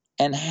design,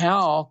 and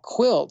how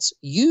quilts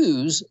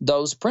use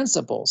those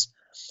principles.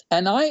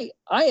 And I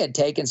had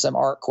taken some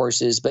art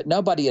courses, but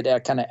nobody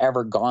had kind of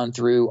ever gone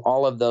through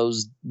all of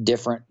those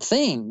different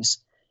things.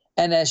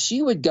 And as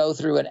she would go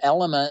through an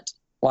element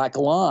like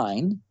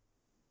line,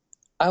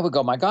 I would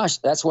go, my gosh,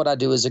 that's what I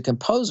do as a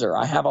composer.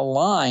 I have a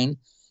line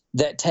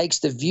that takes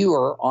the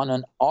viewer on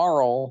an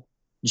aural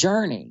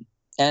journey.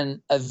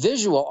 And a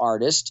visual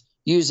artist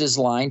uses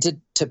line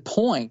to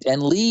point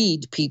and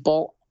lead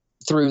people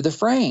through the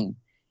frame.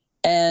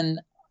 And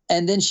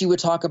then she would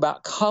talk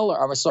about color,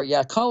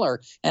 color,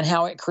 and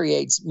how it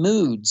creates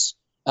moods.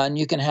 And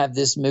you can have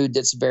this mood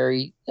that's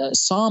very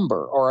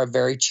somber or a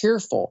very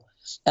cheerful.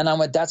 And I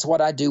went, that's what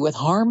I do with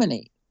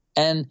harmony.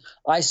 And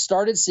I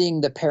started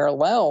seeing the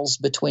parallels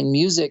between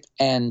music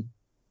and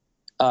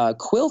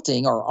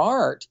quilting or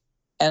art.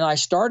 And I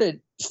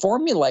started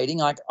formulating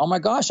like, oh my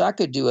gosh, I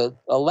could do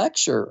a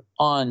lecture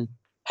on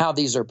how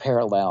these are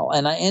parallel.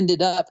 And I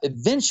ended up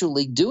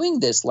eventually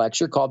doing this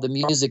lecture called The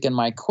Music in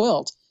My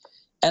Quilt.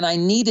 And I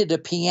needed a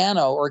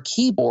piano or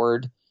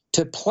keyboard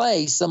to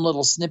play some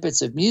little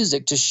snippets of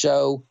music to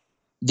show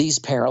these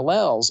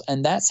parallels.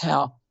 And that's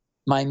how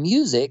my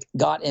music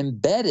got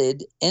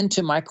embedded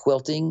into my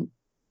quilting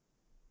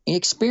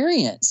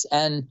experience.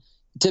 And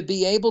to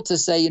be able to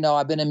say,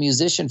 I've been a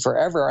musician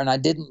forever and I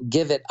didn't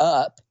give it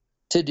up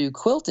to do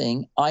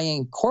quilting, I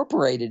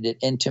incorporated it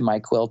into my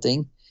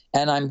quilting.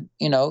 And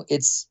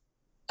it's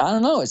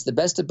the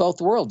best of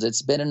both worlds.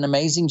 It's been an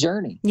amazing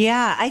journey.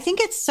 Yeah, I think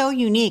it's so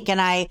unique.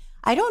 And I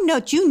don't know,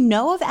 do you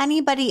know of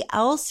anybody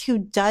else who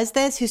does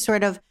this, who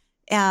sort of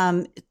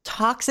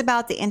talks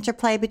about the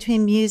interplay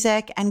between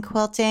music and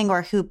quilting,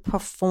 or who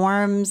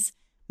performs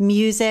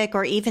music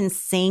or even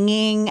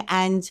singing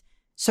and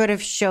sort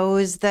of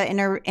shows the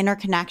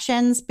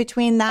interconnections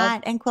between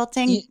that and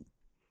quilting?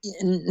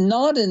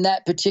 Not in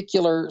that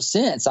particular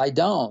sense. I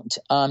don't.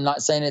 I'm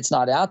not saying it's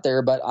not out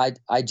there, but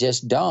I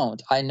just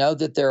don't. I know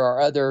that there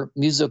are other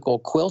musical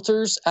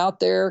quilters out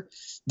there.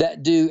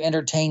 that do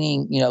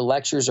entertaining,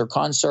 lectures or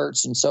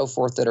concerts and so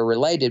forth that are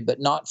related, but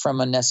not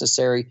from an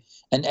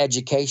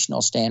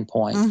educational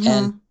standpoint. Mm-hmm.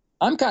 And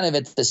I'm kind of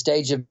at the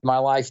stage of my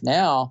life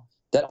now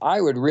that I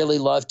would really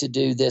love to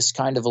do this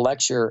kind of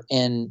lecture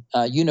in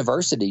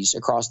universities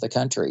across the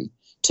country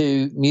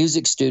to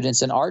music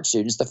students and art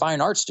students, the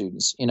fine art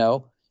students,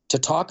 to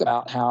talk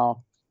about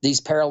how these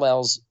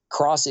parallels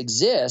cross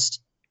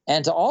exist,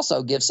 and to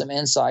also give some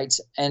insights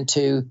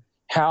into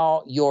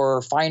how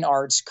your fine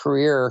arts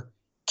career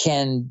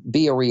can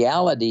be a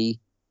reality,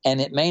 and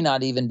it may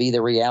not even be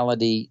the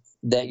reality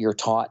that you're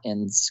taught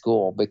in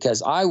school.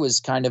 Because I was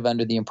kind of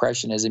under the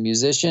impression as a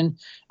musician,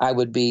 I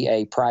would be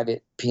a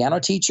private piano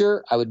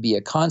teacher, I would be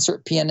a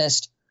concert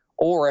pianist,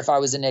 or if I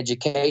was in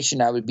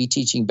education, I would be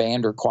teaching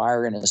band or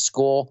choir in a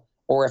school,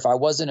 or if I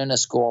wasn't in a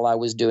school, I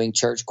was doing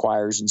church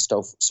choirs and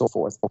so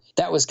forth.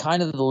 That was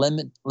kind of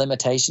the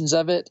limitations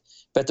of it.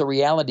 But the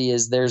reality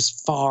is there's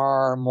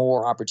far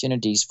more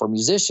opportunities for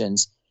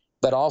musicians,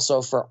 but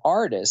also for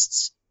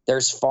artists.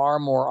 There's far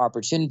more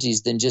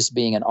opportunities than just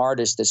being an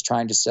artist that's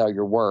trying to sell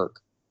your work,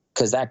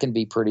 because that can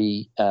be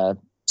pretty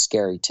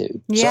scary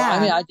too. Yeah.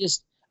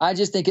 So I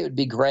just think it would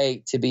be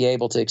great to be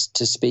able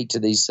to speak to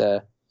these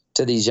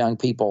young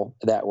people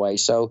that way.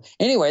 So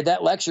anyway,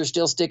 that lecture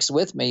still sticks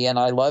with me, and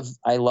I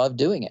love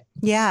doing it.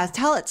 Yeah.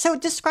 Tell it. So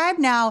describe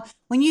now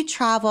when you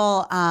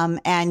travel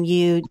and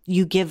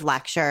you give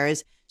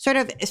lectures, sort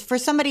of for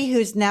somebody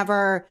who's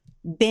never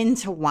been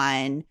to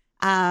one.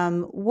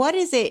 What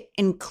does it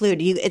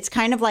include? It's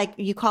kind of like,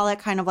 you call it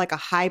kind of like a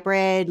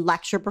hybrid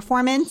lecture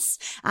performance,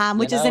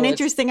 which is an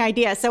interesting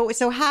idea.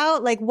 So how,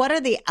 what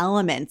are the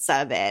elements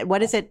of it? What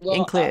does it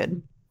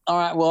include? All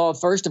right. Well,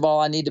 first of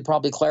all, I need to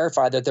probably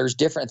clarify that there's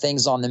different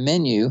things on the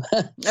menu.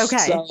 Okay.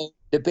 So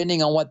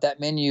depending on what that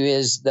menu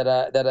is that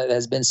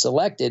has been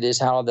selected is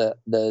how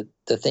the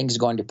thing's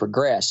going to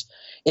progress.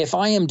 If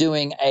I am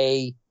doing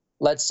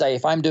let's say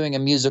if I'm doing a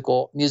music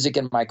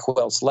in my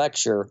quilts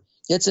lecture,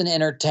 it's an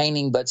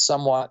entertaining but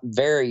somewhat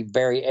very,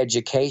 very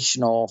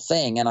educational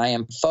thing. And I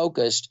am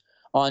focused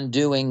on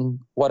doing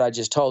what I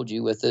just told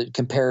you with the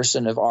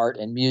comparison of art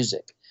and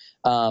music.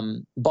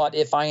 But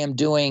if I am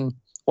doing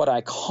what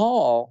I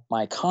call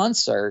my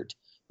concert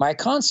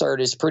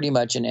is pretty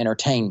much an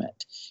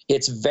entertainment.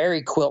 It's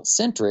very quilt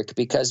centric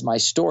because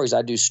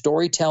I do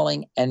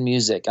storytelling and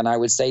music. And I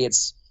would say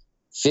it's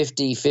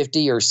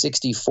 50-50 or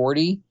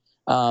 60-40.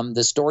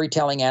 The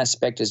storytelling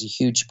aspect is a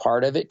huge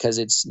part of it because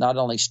it's not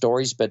only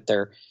stories, but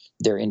they're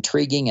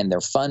intriguing and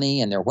they're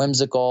funny and they're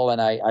whimsical.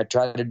 And I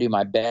try to do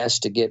my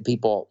best to get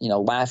people,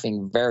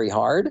 laughing very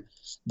hard.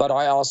 But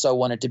I also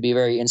want it to be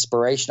very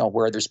inspirational,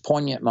 where there's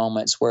poignant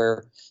moments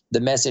where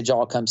the message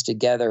all comes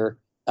together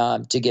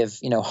to give,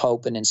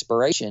 hope and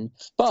inspiration.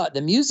 But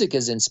the music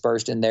is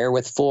interspersed in there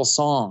with full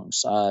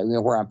songs,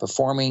 where I'm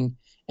performing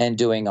and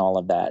doing all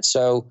of that.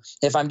 So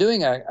if I'm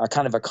doing a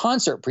kind of a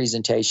concert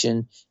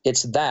presentation,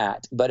 it's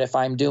that. But if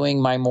I'm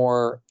doing my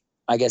more,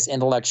 I guess,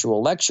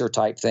 intellectual lecture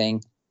type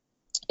thing,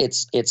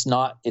 it's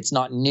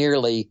not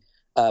nearly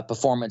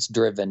performance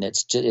driven.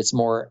 It's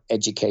more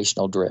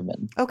educational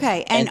driven.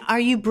 Okay. And are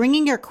you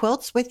bringing your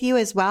quilts with you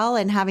as well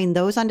and having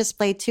those on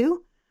display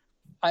too?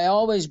 I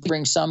always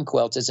bring some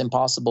quilts. It's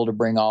impossible to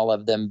bring all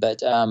of them,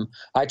 but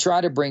I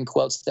try to bring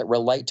quilts that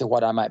relate to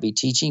what I might be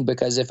teaching,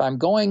 because if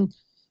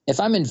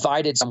I'm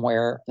invited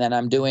somewhere and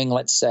I'm doing,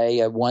 let's say,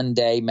 a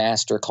 1-day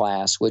master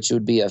class, which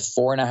would be a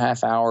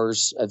 4.5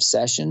 hours of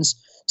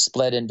sessions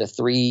split into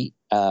 3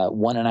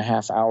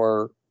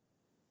 1.5-hour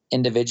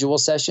individual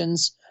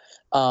sessions,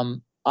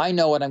 I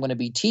know what I'm going to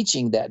be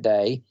teaching that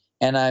day,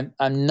 and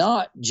I'm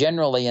not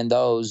generally in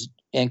those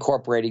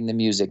incorporating the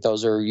music.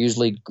 Those are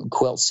usually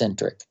quilt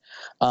centric.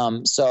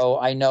 So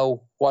I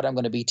know what I'm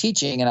going to be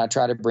teaching, and I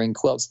try to bring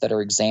quilts that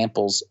are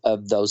examples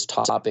of those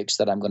topics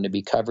that I'm going to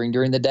be covering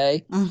during the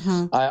day.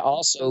 Mm-hmm. I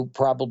also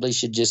probably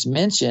should just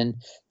mention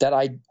that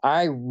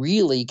I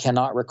really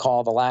cannot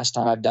recall the last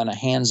time I've done a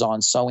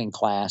hands-on sewing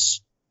class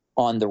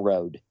on the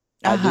road.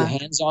 I do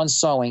hands-on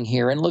sewing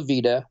here in La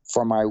Veta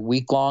for my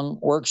week-long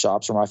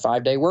workshops or my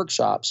 5-day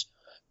workshops,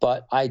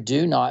 but I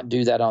do not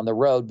do that on the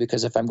road,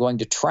 because if I'm going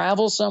to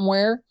travel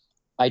somewhere,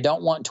 I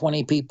don't want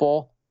 20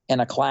 people in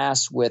a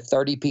class with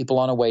 30 people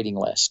on a waiting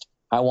list.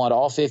 I want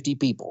all 50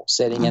 people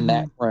sitting in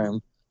that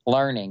room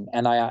learning.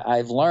 And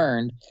I've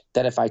learned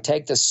that if I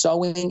take the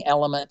sewing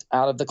element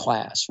out of the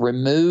class,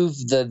 remove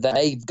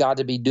they've got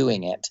to be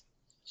doing it,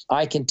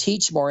 I can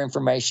teach more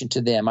information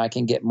to them. I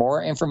can get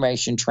more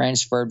information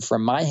transferred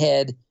from my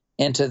head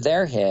into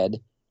their head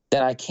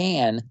than I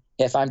can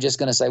if I'm just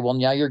going to say, well,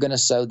 now you're going to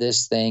sew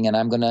this thing, and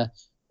I'm going to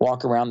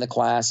walk around the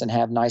class and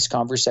have nice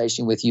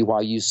conversation with you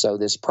while you sew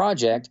this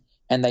project.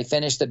 And they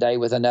finish the day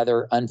with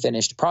another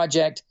unfinished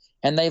project,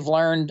 and they've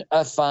learned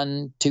a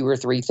fun 2 or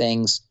 3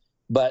 things.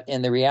 But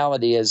in the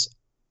reality is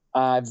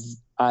I'm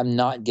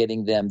not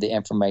getting them the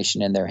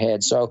information in their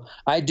head. So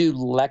I do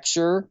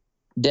lecture,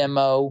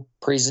 demo,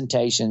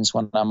 presentations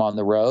when I'm on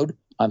the road.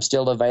 I'm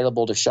still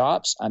available to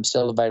shops. I'm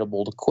still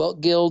available to quilt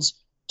guilds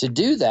to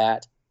do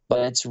that.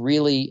 but it's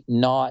really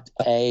not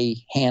a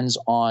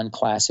hands-on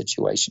class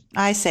situation.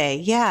 I see.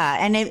 Yeah.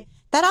 And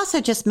that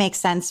also just makes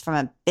sense from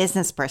a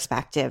business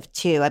perspective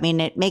too. I mean,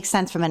 it makes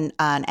sense from an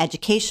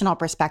educational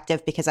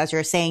perspective, because as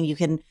you're saying, you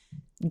can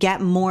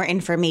get more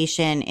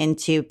information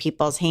into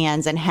people's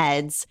hands and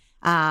heads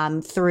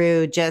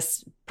through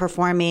just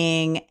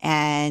performing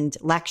and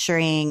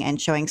lecturing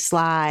and showing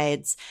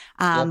slides.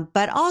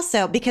 But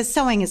also because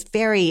sewing is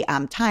very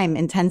time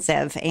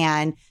intensive.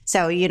 And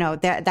so,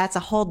 that's a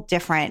whole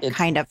different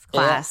kind of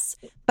class.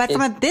 But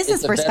from a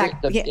business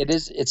perspective,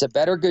 it's a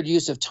better good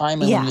use of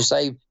time. And when you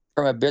say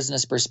from a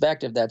business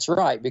perspective, that's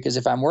right. Because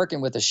if I'm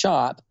working with a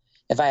shop,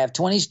 if I have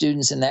 20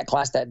 students in that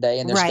class that day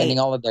and they're spending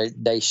all of their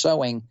day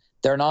sewing,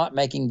 they're not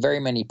making very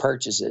many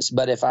purchases.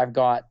 But if I've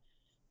got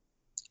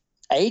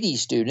 80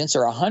 students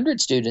or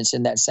 100 students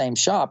in that same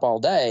shop all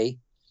day,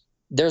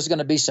 there's going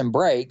to be some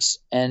breaks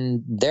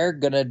and they're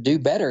going to do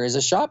better as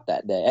a shop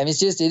that day. I mean,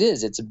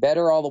 it's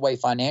better all the way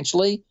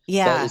financially,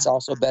 but it's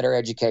also better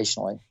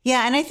educationally.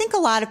 Yeah. And I think a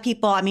lot of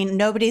people, I mean,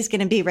 nobody's going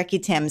to be Ricky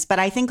Timms, but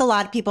I think a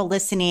lot of people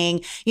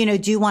listening,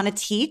 do want to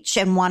teach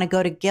and want to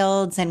go to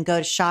guilds and go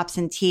to shops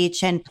and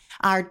teach, and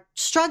are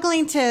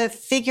struggling to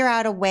figure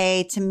out a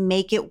way to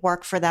make it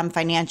work for them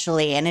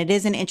financially. And it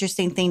is an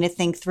interesting thing to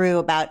think through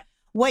about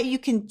what you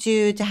can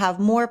do to have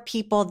more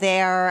people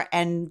there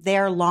and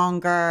there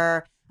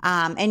longer,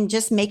 and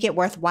just make it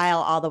worthwhile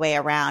all the way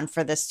around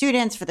for the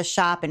students, for the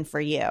shop, and for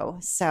you.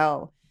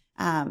 So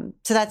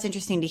that's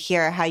interesting to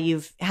hear how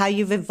you've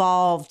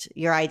evolved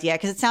your idea,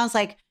 because it sounds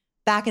like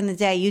back in the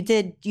day you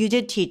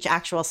did teach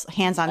actual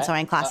hands-on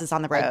sewing classes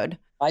on the road.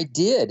 I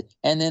did,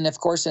 and then of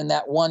course in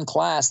that one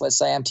class, let's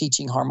say I'm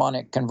teaching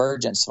harmonic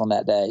convergence on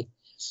that day.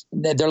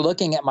 They're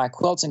looking at my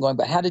quilts and going,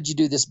 but how did you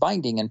do this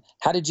binding? And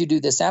how did you do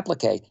this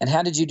applique? And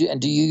how did you do, and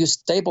do you use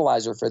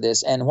stabilizer for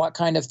this? And what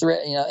kind of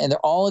thread, and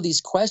all of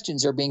these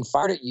questions are being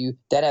fired at you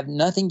that have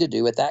nothing to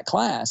do with that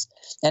class.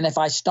 And if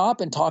I stop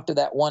and talk to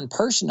that one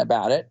person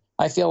about it,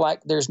 I feel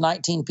like there's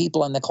 19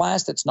 people in the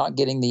class that's not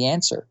getting the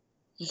answer.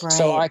 Right.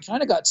 So I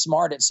kind of got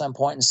smart at some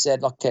point and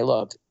said, okay,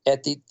 look,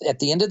 at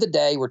the end of the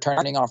day, we're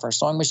turning off our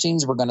sewing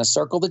machines. We're going to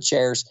circle the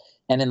chairs.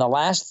 And in the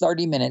last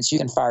 30 minutes, you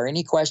can fire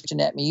any question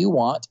at me you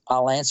want.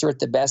 I'll answer it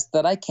the best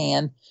that I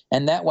can.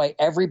 And that way,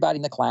 everybody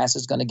in the class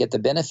is going to get the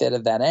benefit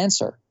of that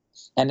answer.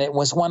 And it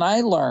was when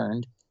I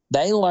learned,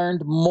 they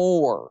learned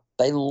more.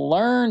 They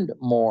learned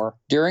more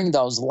during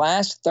those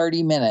last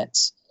 30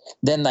 minutes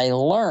than they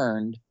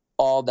learned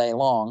all day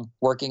long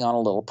working on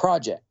a little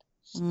project.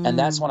 And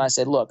that's when I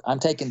said, look, I'm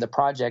taking the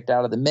project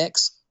out of the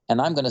mix and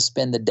I'm going to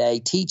spend the day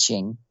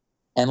teaching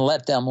and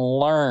let them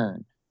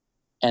learn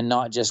and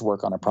not just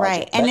work on a project.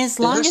 Right. And as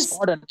long as they're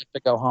smart enough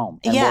to go home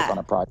and work on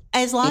a project.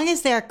 As long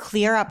as they're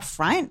clear up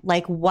front,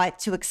 like what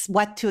to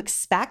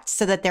expect,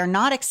 so that they're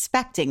not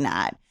expecting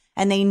that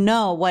and they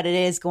know what it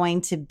is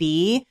going to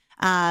be.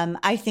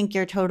 I think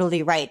you're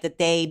totally right that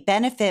they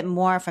benefit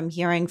more from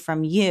hearing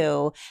from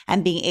you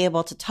and being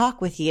able to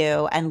talk with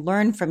you and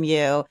learn from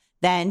you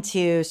than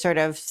to sort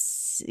of,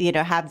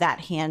 have that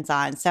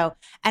hands-on. So,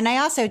 and I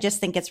also just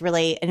think it's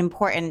really an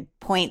important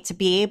point to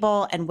be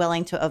able and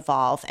willing to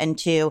evolve and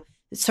to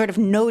sort of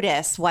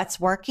notice what's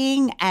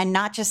working and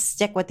not just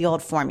stick with the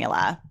old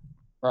formula.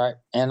 Right.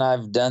 And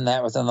I've done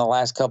that within the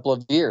last couple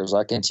of years.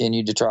 I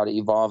continue to try to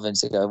evolve and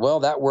say, well,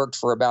 that worked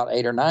for about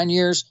 8 or 9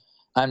 years.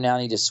 I now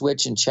need to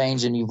switch and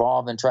change and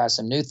evolve and try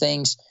some new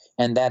things.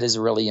 And that is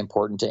really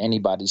important to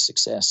anybody's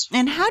success.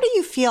 And how do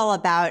you feel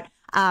about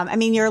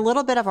you're a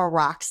little bit of a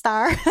rock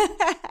star,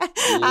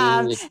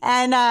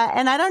 and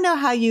I don't know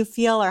how you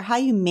feel or how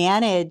you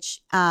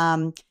manage,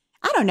 some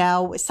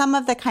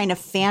of the kind of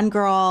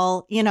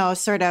fangirl,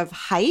 sort of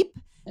hype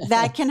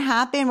that can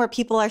happen where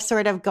people are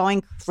sort of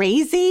going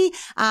crazy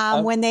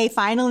when they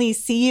finally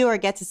see you or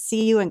get to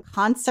see you in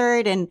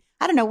concert. And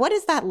I don't know, what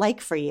is that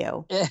like for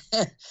you?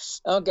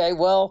 Okay,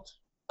 well,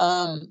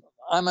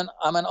 I'm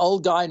an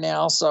old guy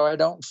now, so I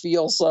don't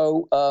feel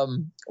so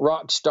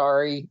rock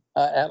starry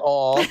at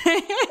all.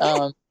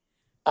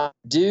 I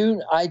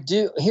do.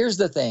 Here's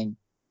the thing.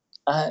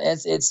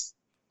 It's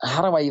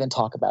how do I even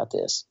talk about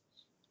this?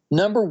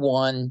 Number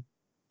one,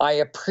 I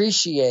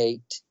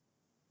appreciate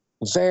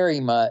very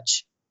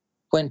much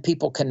when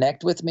people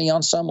connect with me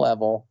on some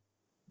level,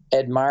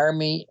 admire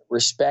me,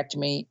 respect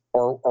me,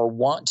 or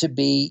want to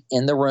be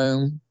in the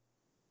room,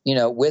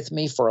 with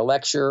me for a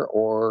lecture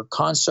or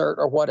concert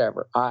or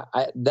whatever.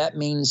 That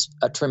means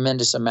a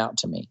tremendous amount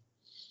to me.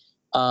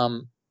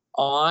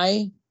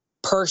 I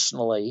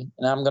personally,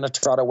 and I'm going to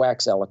try to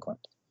wax eloquent,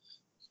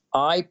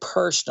 I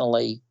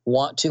personally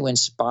want to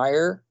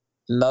inspire,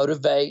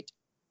 motivate,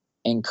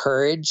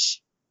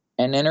 encourage,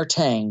 and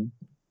entertain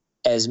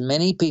as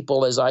many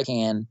people as I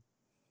can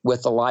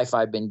with the life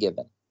I've been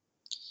given.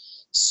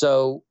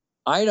 So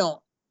I don't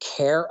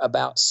care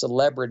about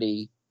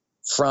celebrity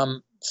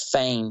from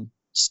fame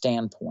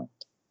standpoint.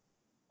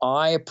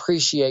 I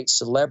appreciate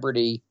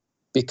celebrity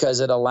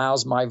because it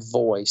allows my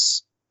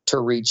voice to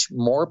reach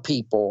more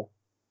people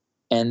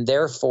and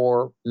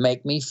therefore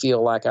make me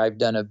feel like I've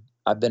been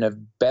a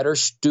better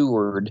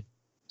steward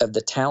of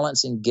the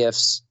talents and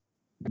gifts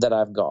that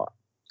I've got.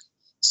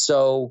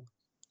 So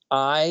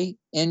I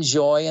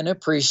enjoy and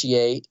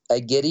appreciate a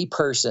giddy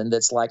person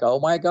that's like, oh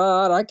my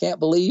God, I can't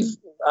believe,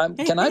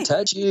 can I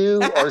touch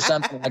you, or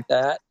something like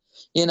that.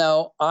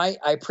 I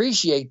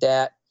appreciate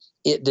that.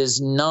 It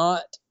does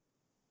not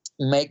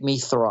make me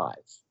thrive.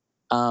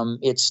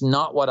 It's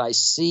not what I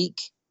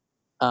seek.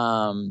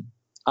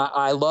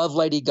 I love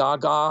Lady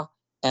Gaga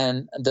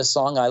and the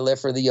song I Live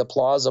for the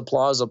Applause,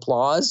 Applause,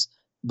 Applause,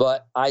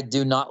 but I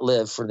do not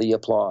live for the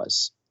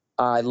applause.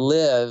 I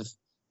live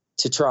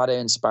to try to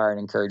inspire and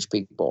encourage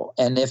people.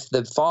 And if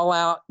the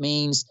fallout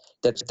means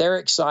that they're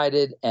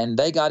excited and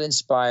they got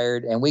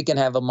inspired and we can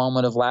have a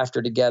moment of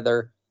laughter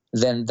together,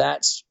 then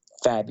that's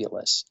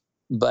fabulous.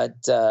 But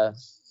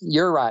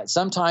you're right.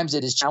 Sometimes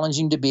it is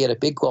challenging to be at a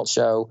big quilt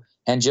show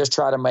and just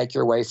try to make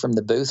your way from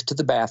the booth to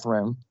the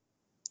bathroom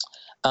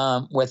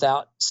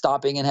without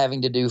stopping and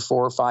having to do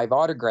 4 or 5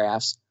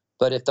 autographs.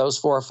 But if those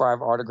 4 or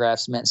 5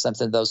 autographs meant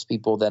something to those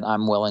people, then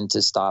I'm willing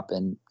to stop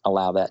and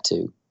allow that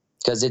too,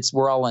 because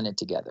we're all in it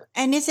together.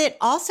 And is it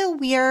also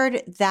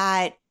weird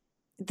that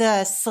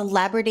the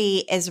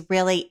celebrity is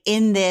really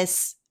in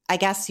this, I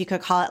guess you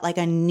could call it like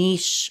a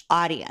niche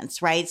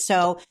audience, right?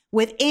 So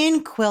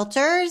within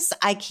quilters,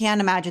 I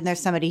can't imagine there's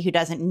somebody who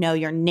doesn't know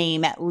your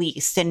name at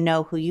least and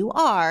know who you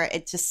are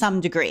to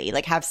some degree,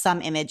 like have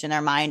some image in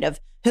their mind of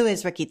who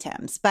is Ricky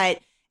Timms. But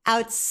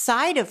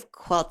outside of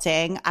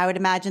quilting, I would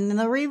imagine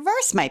the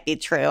reverse might be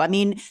true. I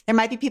mean, there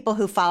might be people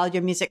who followed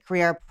your music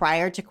career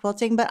prior to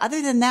quilting, but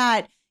other than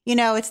that,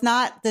 it's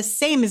not the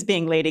same as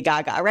being Lady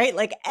Gaga, right?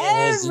 Like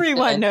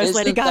everyone knows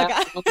Lady Gaga.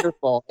 That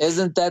wonderful.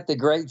 Isn't that the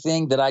great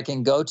thing, that I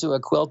can go to a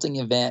quilting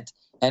event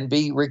and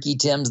be Ricky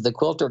Timms, the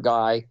quilter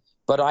guy,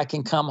 but I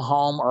can come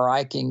home, or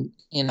I can,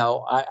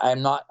 I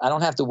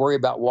don't have to worry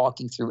about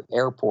walking through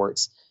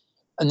airports.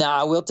 Now,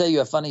 I will tell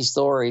you a funny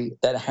story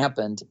that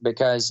happened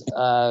because,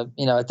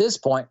 at this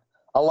point,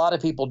 a lot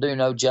of people do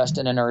know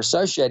Justin and are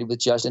associated with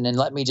Justin. And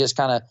let me just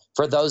kind of,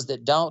 for those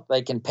that don't,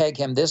 they can peg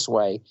him this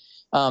way.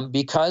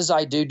 Because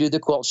I do the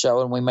quilt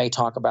show, and we may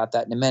talk about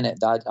that in a minute.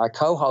 I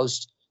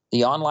co-host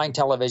the online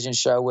television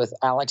show with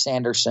Alex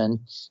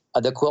Anderson,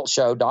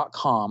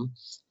 thequiltshow.com.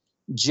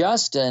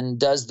 Justin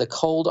does the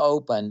cold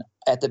open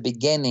at the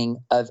beginning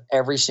of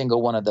every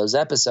single one of those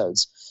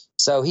episodes.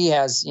 So he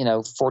has,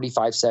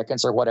 45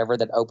 seconds or whatever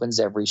that opens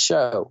every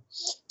show.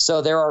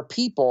 So there are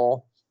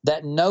people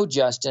that know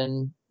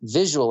Justin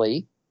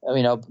visually,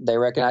 they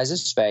recognize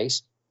his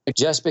face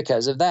just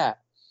because of that.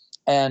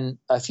 And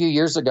a few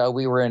years ago,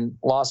 we were in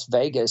Las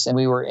Vegas and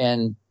we were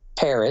in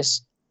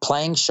Paris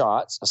playing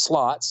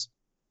slots,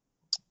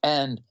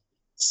 and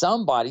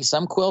some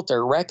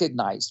quilter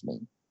recognized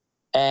me,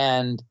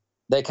 and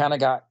they kind of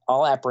got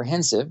all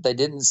apprehensive. They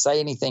didn't say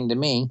anything to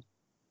me.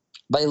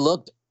 They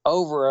looked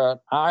over an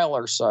aisle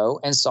or so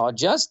and saw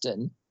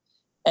Justin,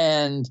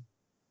 and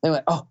they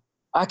went, "Oh,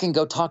 I can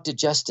go talk to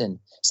Justin."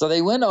 So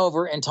they went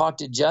over and talked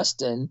to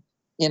Justin,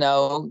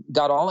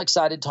 got all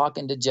excited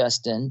talking to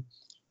Justin.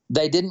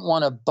 They didn't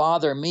want to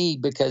bother me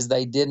because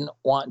they didn't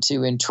want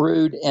to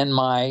intrude in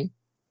my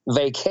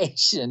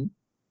vacation,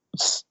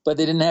 but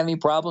they didn't have any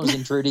problems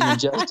intruding in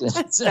Justin.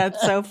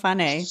 That's so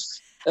funny.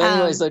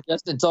 Anyway, so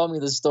Justin told me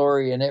the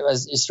story, and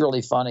it's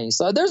really funny.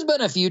 So there's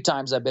been a few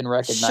times I've been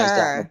recognized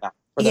out and about.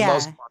 For the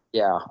most part,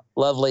 yeah.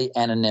 Lovely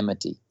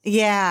anonymity.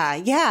 Yeah.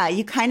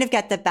 You kind of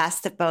get the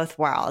best of both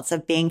worlds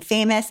of being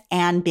famous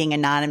and being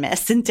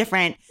anonymous in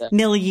different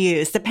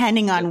milieus,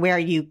 depending on where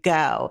you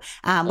go,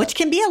 which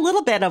can be a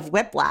little bit of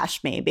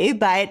whiplash maybe,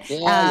 but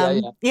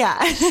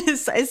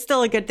it's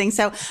still a good thing.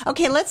 So,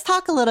 okay, let's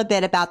talk a little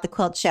bit about the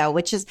quilt show,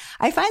 which is,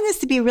 I find this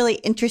to be really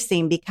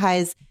interesting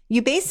because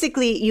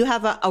you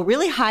have a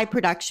really high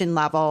production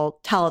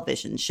level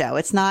television show.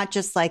 It's not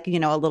just like, a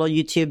little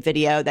YouTube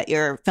video that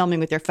you're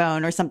filming with your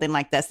phone or something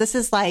like this. This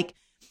is like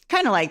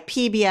kind of like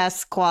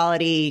PBS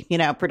quality,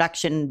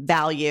 production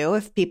value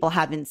if people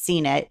haven't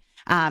seen it,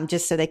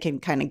 just so they can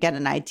kind of get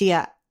an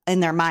idea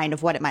in their mind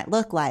of what it might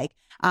look like.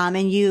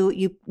 And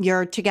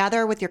you're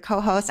together with your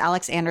co-host,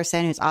 Alex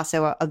Anderson, who's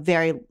also a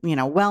very,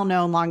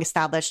 well-known,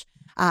 long-established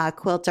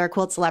quilt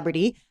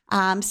celebrity.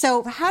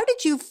 So how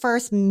did you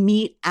first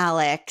meet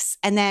Alex?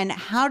 And then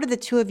how did the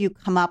two of you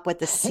come up with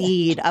the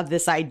seed of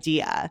this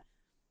idea?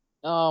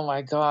 Oh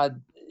my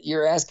God.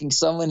 You're asking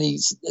so many,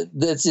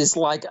 that's just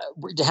like,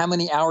 how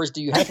many hours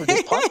do you have for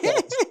this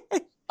podcast?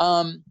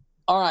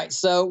 All right.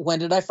 So when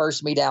did I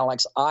first meet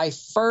Alex? I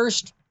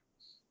first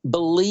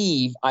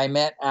believe I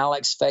met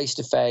Alex face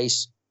to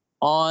face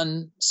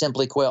on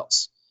Simply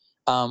Quilts,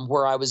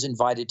 where I was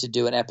invited to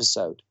do an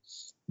episode.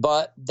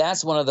 But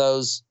that's one of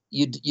those,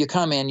 you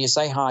come in, you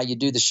say hi, you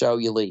do the show,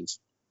 you leave.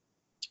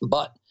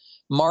 But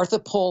Martha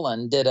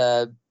Pullen did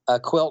a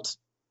quilt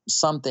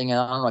something,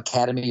 I don't know,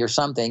 academy or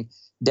something,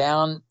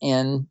 down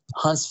in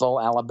Huntsville,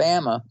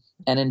 Alabama,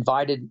 and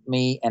invited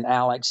me and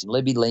Alex,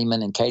 Libby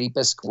Lehman, and Katie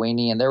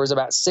Pasquini, and there was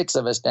about 6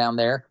 of us down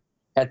there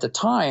at the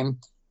time.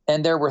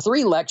 And there were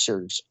 3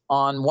 lectures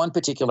on one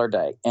particular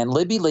day. And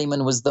Libby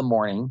Lehman was the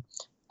morning,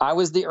 I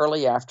was the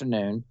early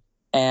afternoon,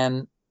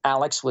 and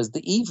Alex was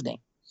the evening.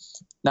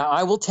 Now,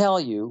 I will tell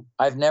you,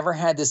 I've never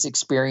had this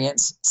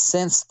experience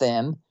since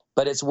then,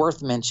 but it's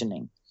worth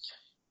mentioning.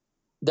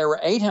 There were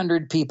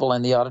 800 people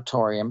in the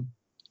auditorium.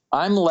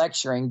 I'm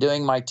lecturing,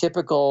 doing my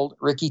typical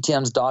Ricky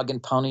Tim's Dog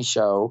and Pony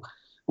show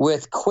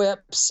with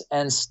quips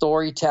and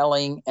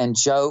storytelling and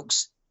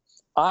jokes.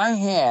 I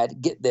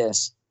had, get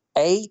this,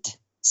 8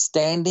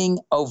 standing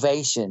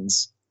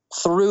ovations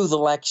through the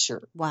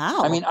lecture.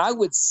 Wow. I mean, I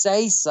would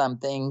say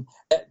something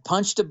that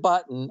punched a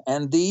button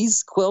and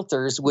these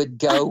quilters would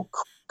go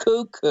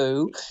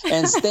cuckoo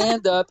and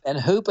stand up and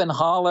hoop and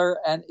holler.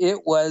 And it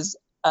was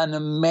an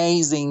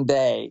amazing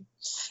day.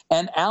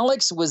 And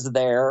Alex was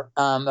there,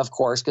 of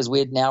course, because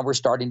we're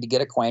starting to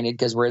get acquainted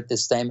because we're at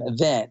this same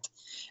event.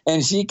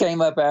 And she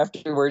came up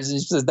afterwards and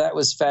she says, that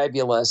was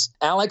fabulous.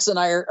 Alex and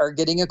I are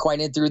getting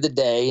acquainted through the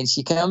day. And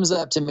she comes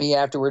up to me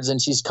afterwards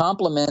and she's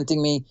complimenting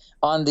me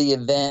on the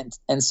event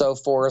and so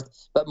forth.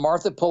 But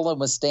Martha Pullen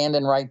was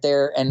standing right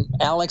there. And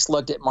Alex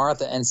looked at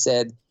Martha and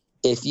said,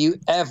 if you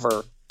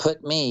ever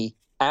put me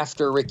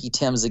after Ricky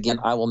Tim's again,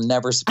 I will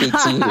never speak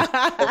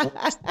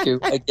to you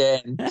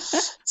again.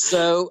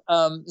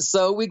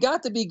 So we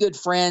got to be good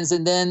friends.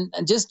 And then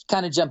just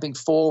kind of jumping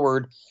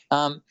forward,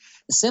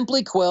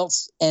 Simply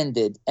Quilts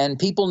ended, and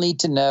people need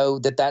to know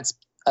that that's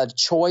a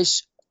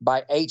choice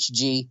by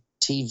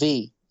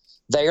HGTV.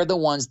 They are the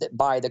ones that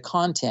buy the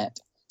content.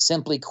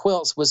 Simply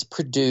Quilts was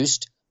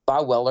produced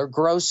by Weller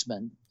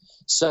Grossman.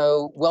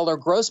 So Weller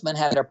Grossman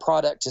had a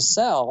product to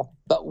sell,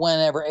 but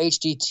whenever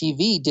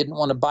HGTV didn't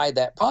want to buy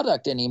that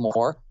product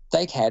anymore,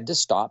 they had to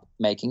stop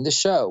making the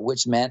show,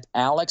 which meant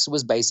Alex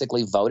was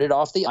basically voted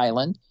off the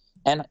island.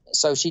 And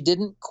so she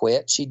didn't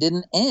quit. She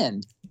didn't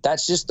end.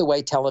 That's just the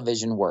way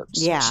television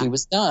works. Yeah. She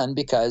was done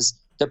because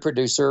the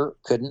producer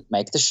couldn't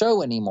make the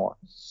show anymore.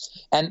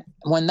 And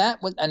when that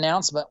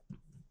announcement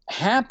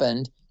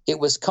happened, it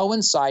was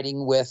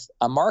coinciding with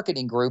a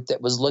marketing group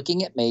that was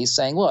looking at me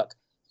saying, look,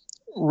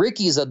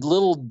 Ricky's a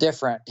little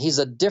different. He's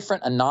a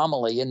different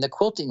anomaly in the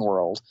quilting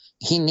world.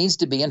 He needs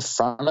to be in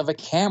front of a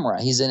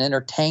camera. He's an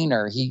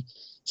entertainer. He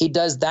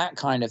does that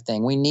kind of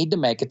thing. We need to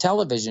make a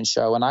television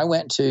show. And I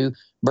went to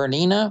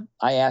Bernina.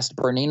 I asked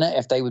Bernina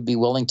if they would be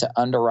willing to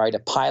underwrite a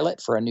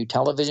pilot for a new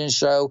television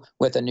show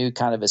with a new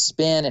kind of a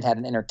spin. It had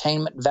an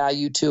entertainment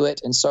value to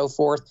it and so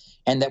forth,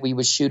 and that we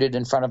would shoot it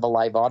in front of a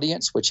live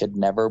audience, which had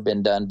never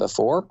been done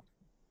before.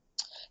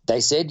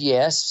 They said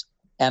yes.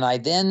 And I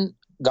then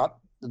got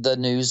the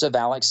news of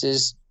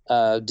Alex's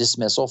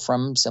dismissal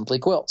from Simply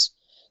Quilts.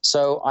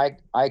 So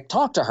I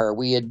talked to her.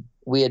 We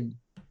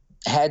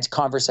had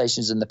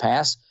conversations in the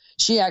past.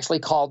 She actually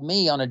called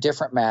me on a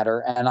different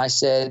matter, and I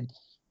said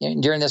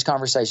during this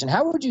conversation,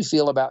 how would you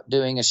feel about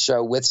doing a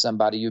show with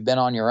somebody? You've been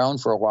on your own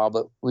for a while,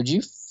 but would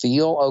you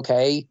feel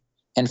okay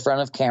in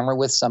front of camera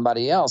with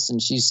somebody else?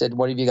 And she said,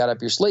 what have you got up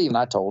your sleeve? And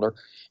I told her,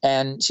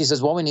 and she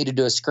says, well, we need to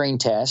do a screen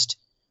test.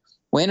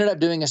 We ended up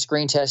doing a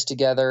screen test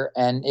together,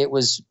 and it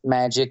was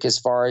magic as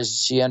far as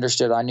she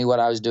understood. I knew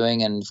what I was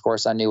doing, and of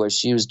course I knew what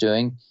she was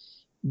doing.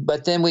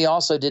 But then we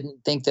also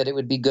didn't think that it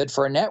would be good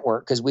for a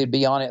network because we'd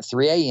be on at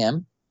 3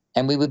 a.m.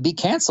 and we would be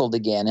canceled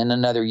again in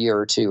another year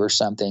or two or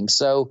something.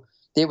 So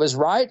it was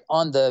right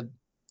on the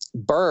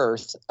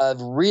birth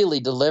of really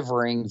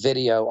delivering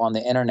video on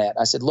the internet.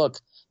 I said, look,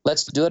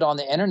 let's do it on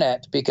the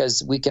internet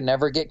because we can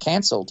never get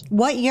canceled.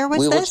 What year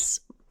was this?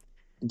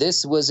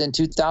 This was in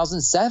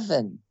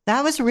 2007.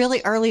 That was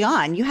really early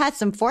on. You had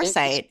some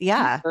foresight.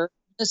 Yeah.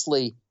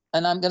 Honestly,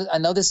 and I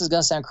know this is going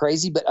to sound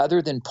crazy, but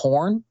other than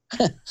porn,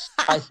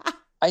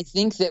 I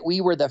think that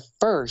we were the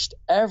first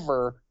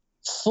ever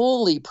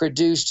fully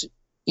produced,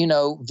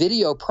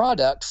 video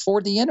product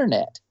for the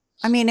internet.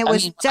 I mean, it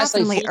was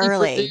definitely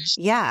early.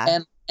 Yeah.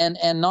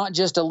 And not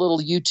just a little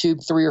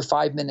YouTube 3 or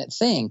 5 minute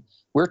thing.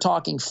 We're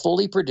talking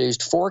fully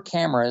produced, 4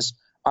 cameras.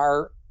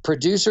 Our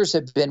producers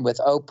have been with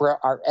Oprah.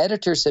 Our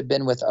editors have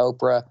been with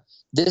Oprah.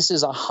 This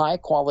is a high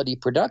quality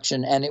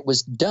production, and it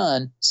was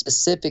done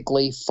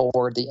specifically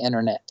for the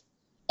internet.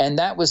 And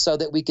that was so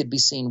that we could be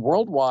seen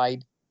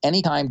worldwide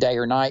anytime, day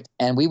or night,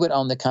 and we would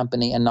own the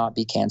company and not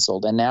be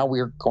canceled. And now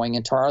we're going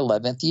into our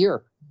 11th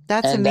year.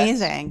 That's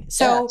amazing.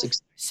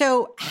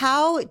 So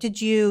how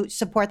did you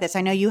support this?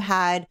 I know you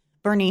had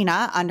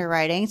Bernina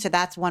underwriting, so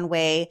that's one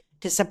way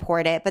to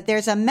support it, but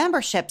there's a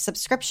membership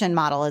subscription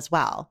model as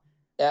well.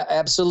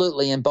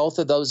 Absolutely. And both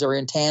of those are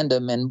in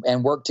tandem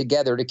and work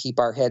together to keep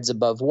our heads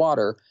above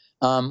water.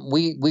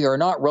 We are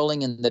not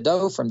rolling in the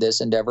dough from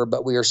this endeavor,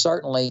 but we are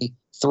certainly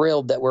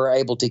thrilled that we're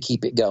able to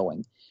keep it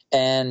going.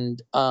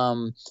 And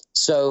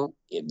so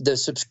the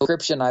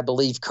subscription, I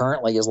believe,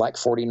 currently is like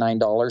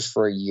 $49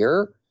 for a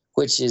year,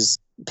 which is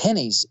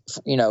pennies,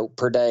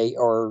 per day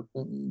or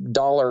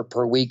 $1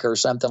 per week or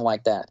something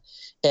like that.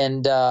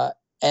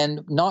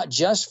 And not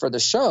just for the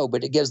show,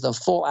 but it gives them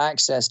full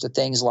access to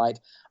things like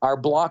our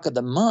block of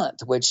the month,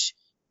 which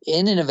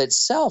in and of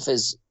itself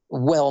is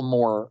well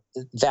more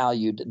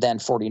valued than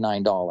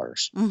 $49.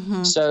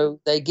 Mm-hmm. So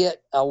they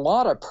get a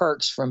lot of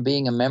perks from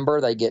being a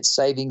member. They get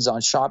savings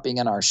on shopping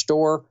in our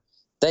store.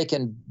 They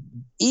can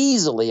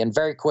easily and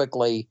very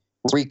quickly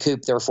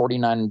recoup their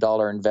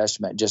 $49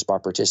 investment just by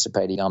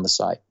participating on the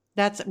site.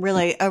 That's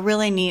really a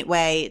really neat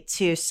way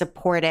to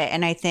support it.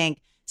 And I think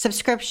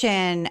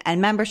subscription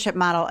and membership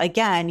model,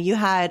 again, you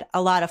had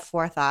a lot of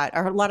forethought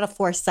or a lot of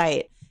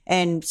foresight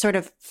and sort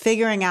of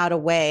figuring out a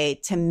way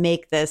to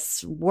make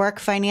this work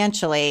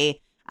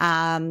financially.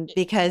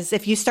 Because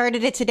if you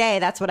started it today,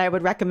 that's what I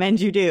would recommend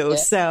you do.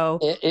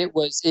 It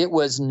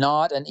was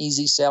not an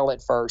easy sell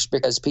at first,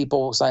 because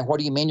people were saying, what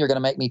do you mean you're going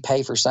to make me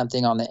pay for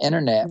something on the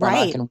internet when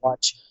I can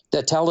watch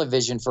the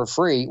television for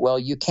free? Well,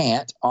 you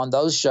can't. On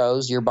those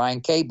shows, you're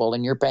buying cable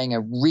and you're paying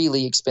a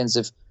really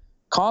expensive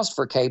cost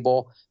for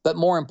cable. But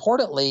more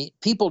importantly,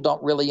 people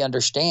don't really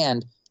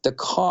understand the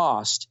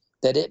cost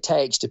that it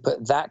takes to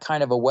put that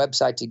kind of a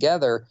website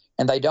together.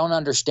 And they don't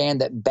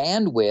understand that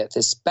bandwidth,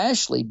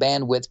 especially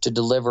bandwidth to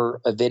deliver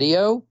a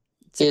video,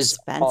 is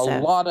expensive. A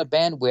lot of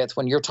bandwidth.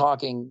 When you're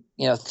talking,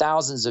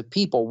 thousands of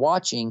people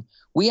watching,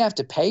 we have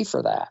to pay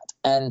for that.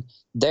 And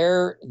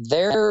their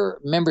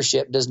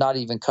membership does not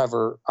even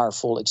cover our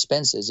full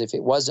expenses. If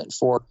it wasn't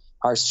for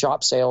our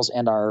shop sales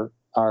and our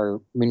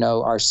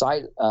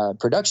site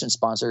production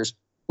sponsors,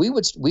 we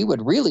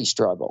would really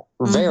struggle,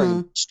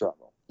 very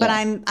struggle. But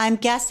I'm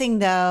guessing,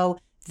 though,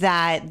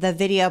 that the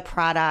video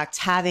product,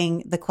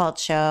 having the Quilt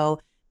Show,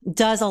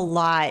 does a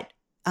lot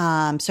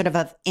sort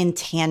of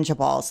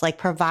intangibles, like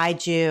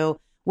provide you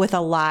with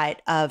a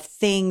lot of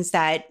things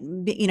that,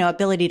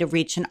 ability to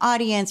reach an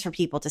audience, for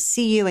people to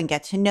see you and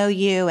get to know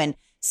you and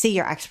see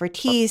your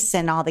expertise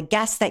and all the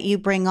guests that you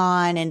bring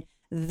on and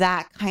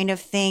that kind of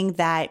thing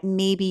that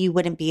maybe you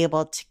wouldn't be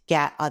able to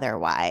get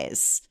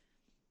otherwise.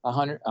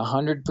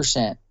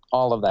 100%.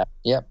 All of that.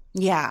 Yep.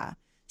 Yeah.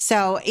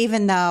 So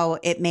even though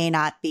it may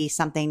not be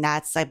something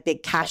that's a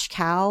big cash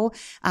cow,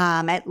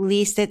 at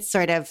least it's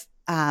sort of,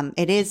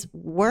 it is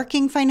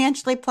working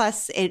financially.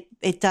 Plus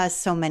it does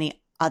so many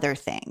other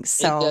things.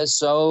 So it does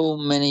so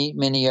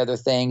many other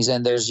things.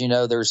 And there's,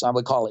 I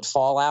would call it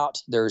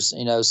fallout. There's,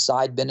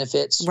 side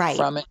benefits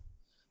from it.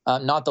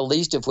 Not the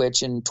least of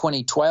which, in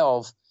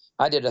 2012,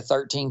 I did a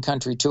 13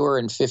 country tour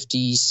in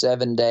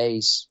 57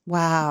 days.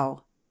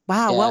 Wow.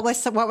 Yeah.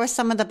 What were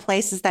some of the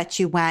places that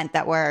you went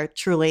that were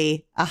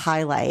truly a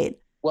highlight?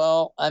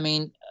 Well, I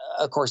mean,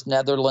 of course,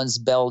 Netherlands,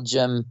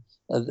 Belgium,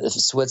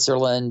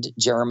 Switzerland,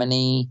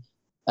 Germany,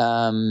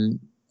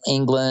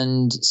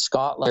 England,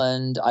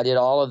 Scotland. I did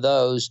all of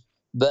those.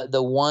 But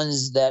the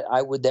ones that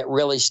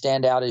really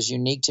stand out as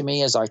unique to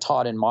me is I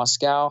taught in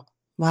Moscow,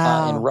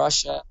 in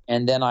Russia.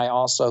 And then I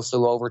also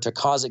flew over to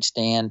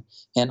Kazakhstan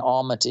in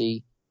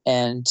Almaty.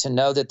 And to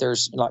know that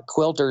there's like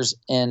quilters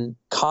in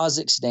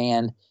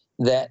Kazakhstan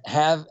that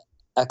have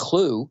a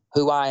clue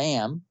who I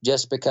am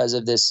just because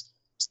of this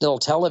still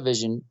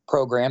television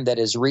program that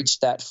has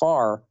reached that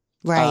far.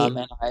 Right.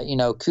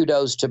 And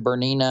kudos to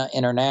Bernina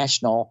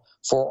International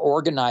for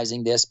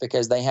organizing this,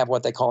 because they have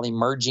what they call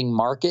emerging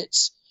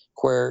markets,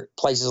 where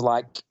places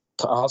like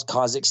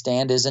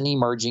Kazakhstan is an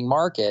emerging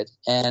market.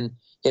 And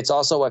it's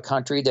also a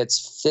country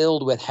that's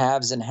filled with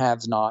haves and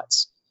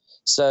have-nots.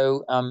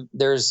 So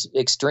there's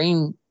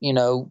extreme,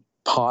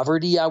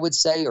 poverty, I would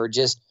say, or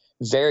just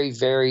very,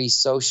 very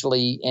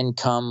socially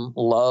income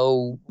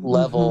low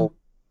level,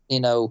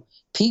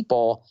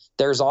 people.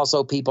 There's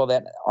also people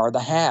that are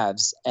the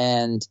haves.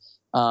 And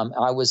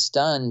I was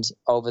stunned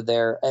over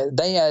there.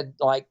 They had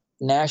like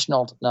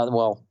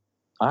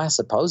I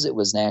suppose it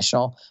was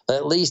national, but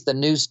at least the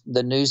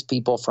news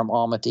people from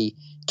Almaty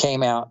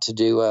came out to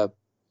do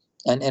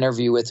an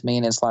interview with me,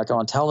 and it's like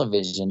on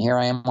television. Here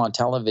I am on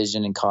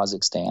television in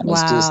Kazakhstan. Wow.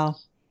 It's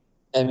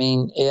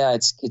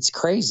just, it's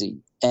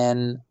crazy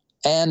and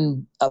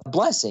a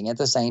blessing at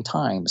the same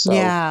time. So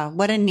yeah,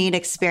 what a neat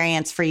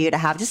experience for you to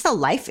have, just a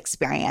life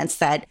experience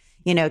that,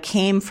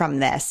 came from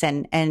this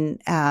and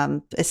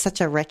it's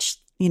such a rich,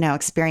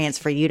 experience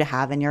for you to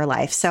have in your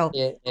life. So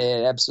it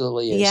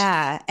absolutely is.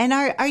 Yeah. And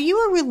are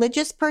you a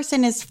religious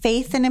person? Is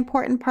faith an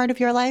important part of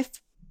your life?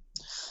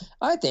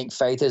 I think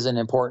faith is an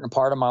important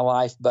part of my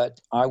life, but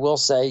I will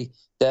say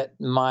that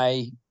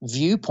my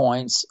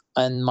viewpoints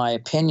and my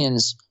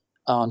opinions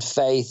on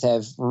faith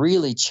have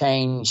really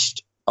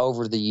changed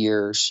over the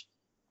years.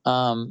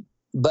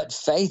 But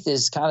faith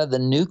is kind of the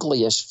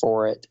nucleus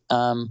for it.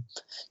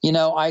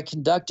 I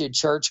conducted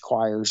church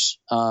choirs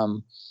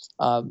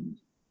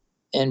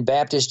in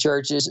Baptist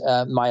churches.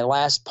 My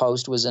last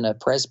post was in a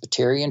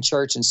Presbyterian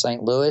church in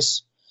St.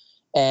 Louis.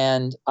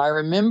 And I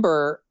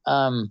remember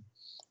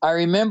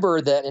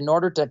that in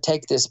order to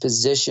take this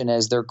position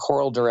as their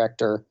choral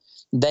director,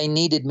 they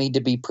needed me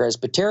to be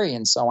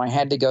Presbyterian. So I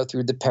had to go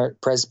through the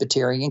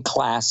Presbyterian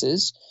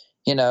classes,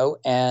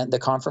 and the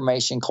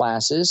confirmation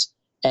classes.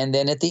 And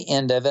then at the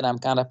end of it, I'm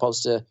kind of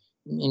supposed to,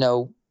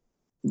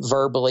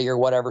 verbally or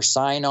whatever,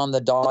 sign on the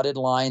dotted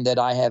line that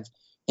I have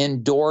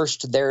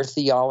endorsed their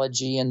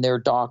theology and their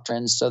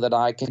doctrines so that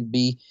I can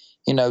be,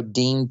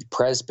 deemed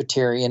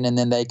Presbyterian, and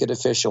then they could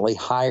officially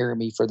hire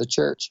me for the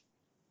church.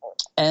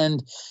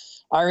 And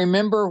I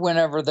remember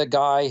whenever the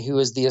guy who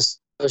was the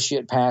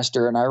associate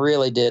pastor, and I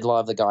really did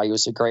love the guy, he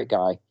was a great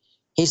guy.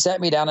 He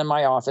sat me down in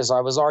my office.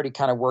 I was already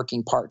kind of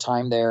working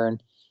part-time there,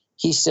 and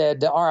he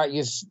said, all right,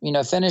 you've,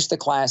 finished the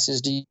classes.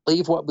 Do you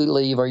believe what we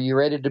believe? Are you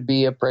ready to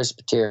be a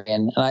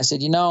Presbyterian? And I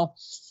said,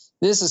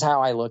 this is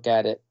how I look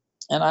at it.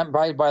 And I'm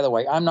by the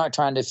way, I'm not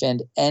trying to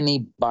offend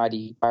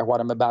anybody by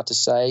what I'm about to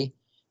say,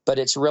 but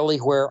it's really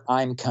where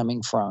I'm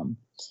coming from.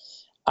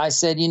 I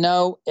said,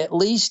 at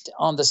least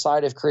on the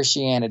side of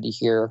Christianity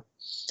here,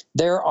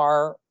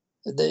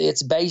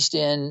 it's based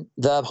in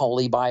the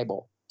Holy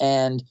Bible.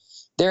 And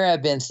there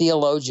have been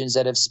theologians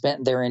that have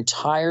spent their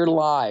entire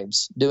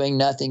lives doing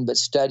nothing but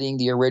studying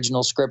the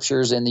original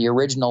scriptures in the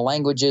original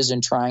languages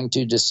and trying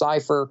to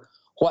decipher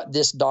what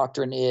this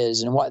doctrine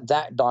is and what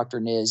that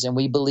doctrine is. And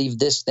we believe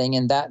this thing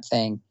and that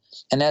thing.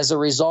 And as a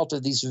result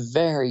of these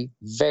very,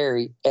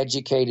 very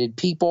educated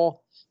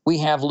people, we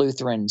have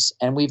Lutherans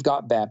and we've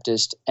got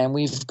Baptist and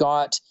we've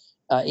got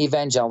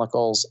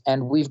evangelicals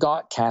and we've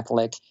got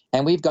Catholic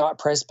and we've got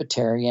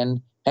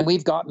Presbyterian and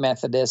we've got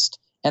Methodist.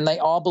 And they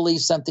all believe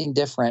something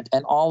different,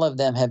 and all of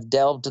them have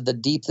delved to the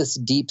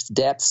deepest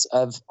depths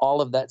of all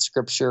of that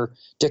scripture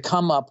to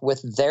come up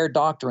with their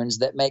doctrines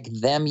that make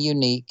them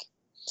unique.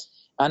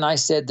 And I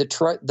said,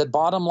 the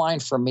bottom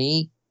line for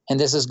me, and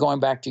this is going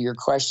back to your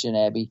question,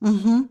 Abby,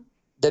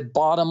 the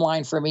bottom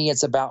line for me,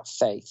 it's about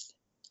faith.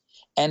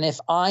 And if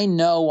I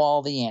know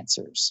all the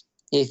answers,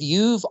 if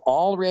you've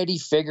already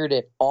figured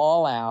it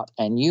all out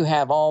and you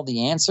have all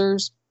the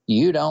answers,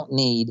 you don't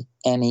need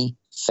any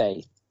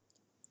faith.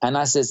 And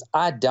I says,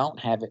 I don't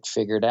have it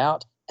figured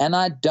out, and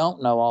I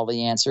don't know all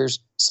the answers,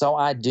 so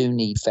I do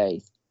need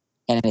faith.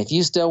 And if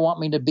you still want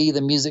me to be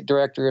the music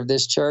director of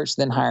this church,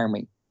 then hire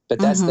me. But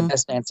that's the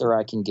best answer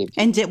I can give you.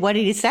 And what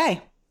did he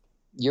say?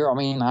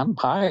 I'm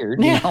hired.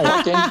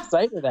 What can you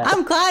say to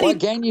that? What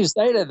can you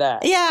say to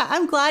that? Yeah,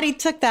 I'm glad he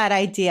took that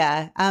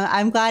idea.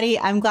 I'm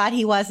glad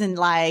he wasn't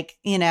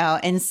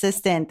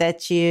insistent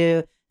that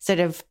you sort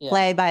of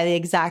play by the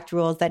exact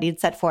rules that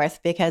he'd set forth,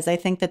 because I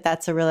think that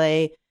that's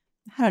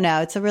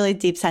it's a really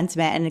deep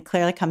sentiment, and it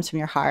clearly comes from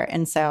your heart.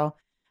 And so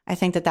I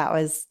think that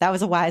was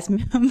a wise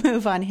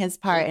move on his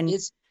part. And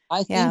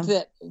I think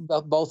that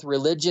both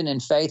religion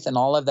and faith and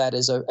all of that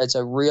it's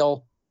a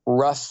real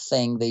rough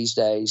thing these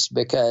days,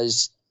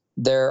 because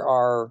there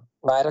are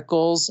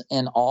radicals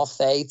in all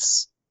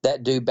faiths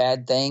that do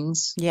bad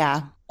things.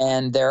 Yeah.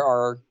 And there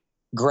are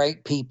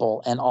great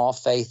people in all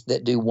faith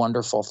that do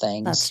wonderful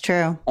things. That's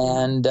true.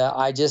 And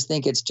I just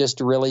think it's just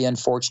really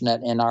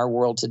unfortunate in our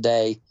world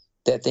today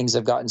that things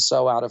have gotten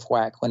so out of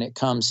whack when it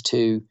comes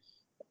to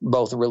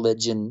both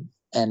religion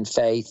and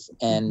faith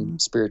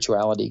and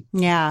spirituality.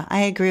 Yeah,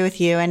 I agree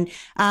with you. And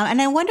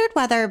I wondered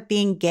whether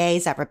being gay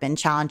has ever been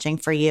challenging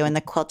for you in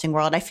the quilting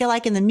world. I feel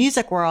like in the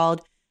music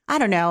world, I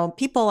don't know,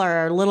 people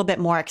are a little bit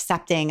more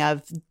accepting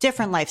of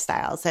different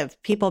lifestyles,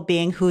 of people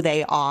being who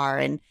they are.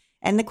 And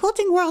the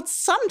quilting world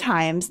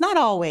sometimes, not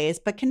always,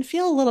 but can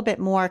feel a little bit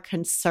more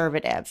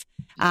conservative,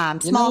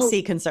 small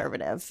c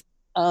conservative.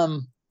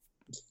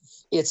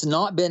 It's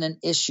not been an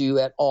issue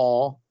at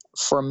all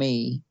for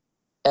me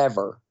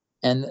ever.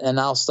 And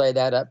I'll say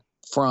that up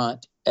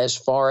front as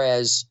far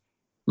as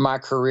my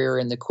career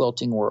in the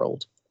quilting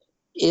world.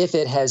 If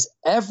it has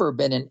ever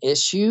been an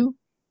issue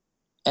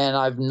and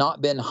I've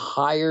not been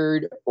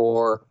hired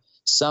or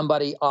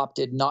somebody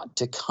opted not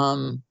to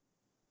come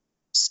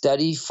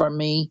study from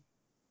me,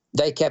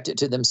 they kept it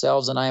to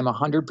themselves, and I am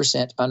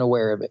 100%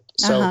 unaware of it.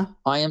 So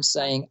I am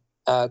saying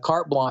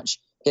carte blanche,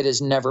 it has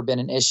never been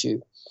an issue.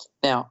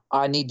 Now,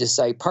 I need to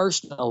say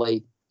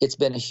personally, it's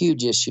been a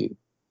huge issue.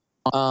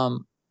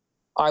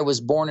 I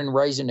was born and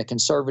raised in a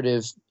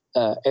conservative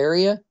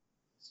area,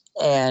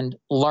 and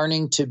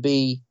learning to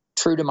be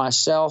true to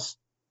myself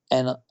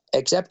and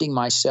accepting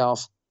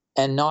myself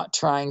and not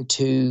trying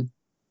to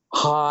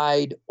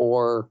hide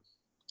or,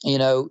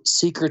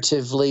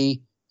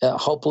 secretively,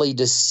 hopefully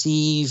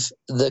deceive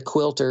the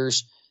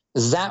quilters.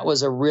 That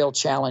was a real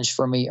challenge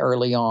for me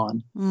early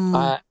on.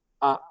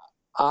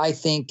 I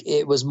think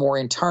it was more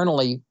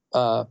internally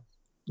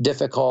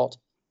difficult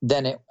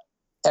than it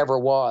ever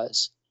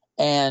was.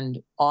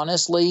 And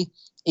honestly,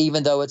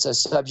 even though it's a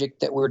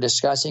subject that we're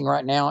discussing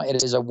right now,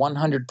 it is a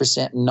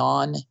 100%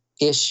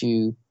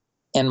 non-issue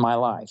in my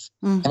life.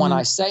 And when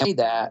I say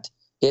that,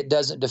 it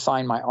doesn't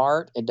define my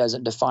art. It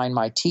doesn't define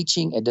my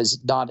teaching. It does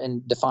not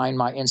define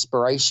my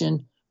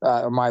inspiration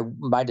or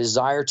my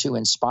desire to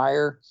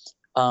inspire.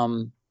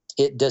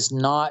 It does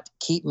not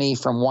keep me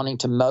from wanting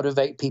to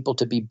motivate people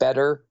to be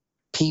better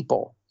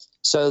people.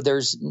 So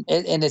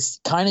and it's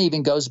kind of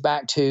even goes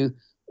back to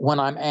when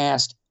I'm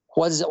asked,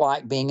 what is it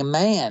like being a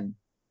man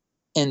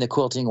in the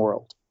quilting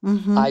world?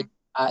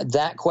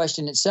 That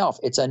question itself,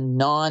 it's a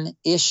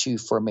non-issue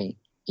for me.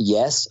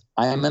 Yes,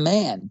 I am a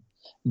man,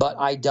 but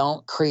I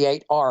don't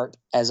create art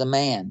as a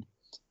man.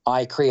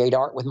 I create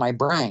art with my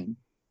brain.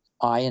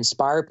 I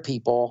inspire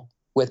people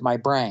with my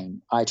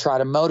brain. I try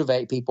to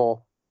motivate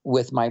people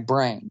with my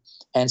brain.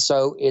 And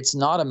so it's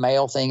not a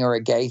male thing or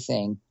a gay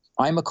thing.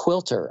 I'm a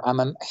quilter. I'm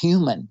a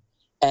human.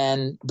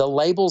 And the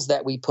labels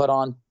that we put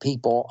on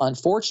people,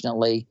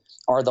 unfortunately,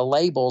 are the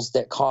labels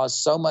that cause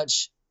so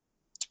much,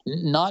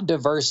 not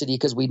diversity,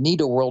 because we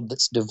need a world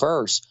that's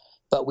diverse,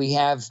 but we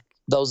have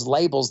those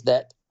labels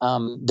that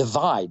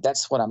divide.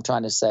 That's what I'm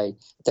trying to say.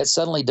 That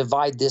suddenly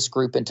divide this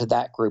group into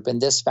that group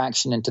and this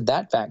faction into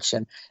that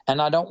faction.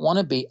 And I don't want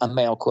to be a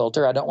male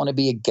quilter. I don't want to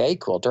be a gay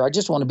quilter. I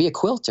just want to be a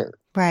quilter.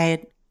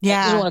 Right. Yeah.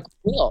 I just want to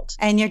quilt.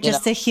 And you're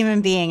just a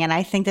human being. And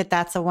I think that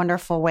that's a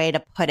wonderful way to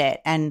put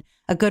it and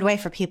a good way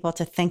for people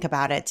to think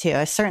about it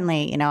too.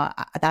 Certainly,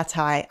 that's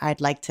how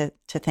I'd like to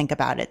think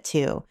about it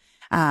too.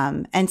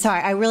 And so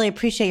I really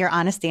appreciate your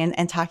honesty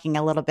and talking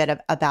a little bit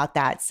about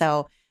that.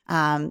 So,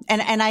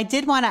 and I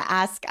did want to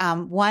ask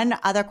one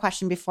other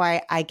question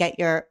before I get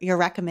your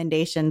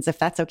recommendations, if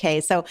that's okay.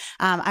 So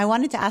I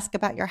wanted to ask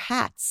about your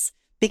hats,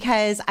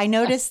 because I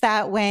noticed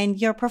that when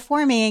you're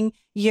performing,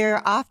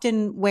 you're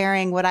often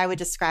wearing what I would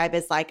describe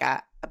as like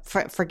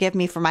forgive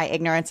me for my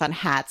ignorance on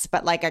hats,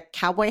 but like a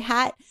cowboy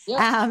hat.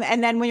 Yeah.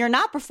 And then when you're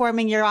not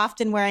performing, you're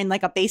often wearing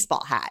like a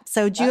baseball hat.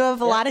 So do you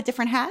have a lot of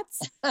different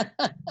hats?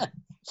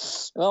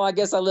 Well, I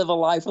guess I live a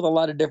life with a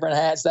lot of different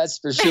hats. That's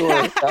for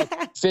sure.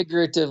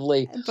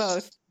 Figuratively.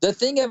 Both. The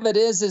thing of it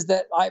is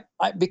that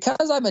I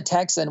because I'm a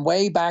Texan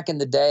way back in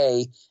the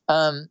day,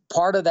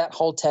 part of that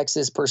whole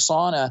Texas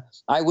persona,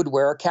 I would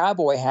wear a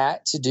cowboy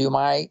hat to do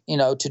my,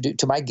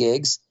 to my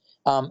gigs.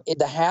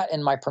 The hat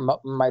in my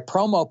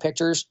promo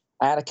pictures,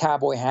 I had a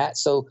cowboy hat.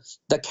 So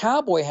the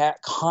cowboy hat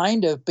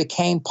kind of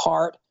became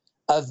part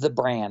of the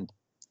brand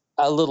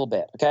a little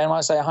bit. Okay. I don't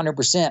want to say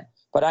 100%.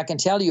 But I can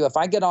tell you, if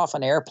I get off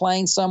an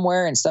airplane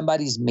somewhere and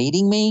somebody's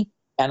meeting me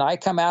and I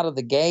come out of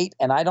the gate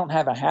and I don't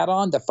have a hat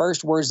on, the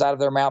first words out of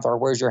their mouth are,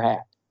 "Where's your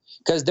hat?"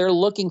 Because they're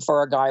looking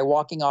for a guy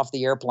walking off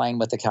the airplane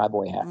with a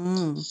cowboy hat.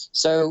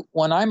 So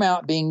when I'm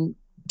out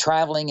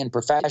traveling and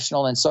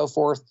professional and so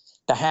forth,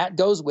 the hat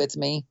goes with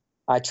me.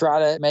 I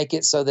try to make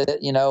it so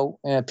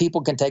that,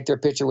 people can take their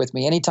picture with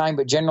me anytime,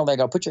 but generally they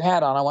go, "Put your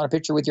hat on. I want a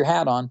picture with your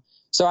hat on."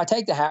 So I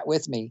take the hat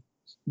with me.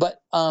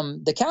 But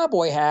the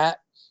cowboy hat,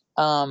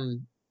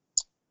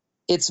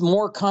 it's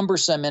more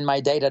cumbersome in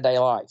my day-to-day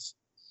life.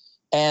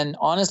 And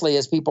honestly,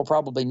 as people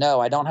probably know,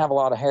 I don't have a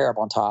lot of hair up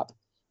on top.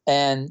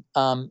 And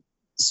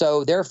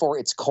so therefore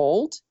it's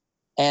cold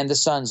and the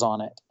sun's on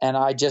it. And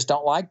I just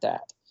don't like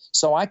that.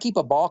 So I keep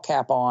a ball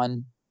cap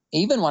on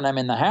even when I'm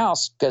in the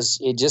house because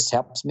it just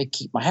helps me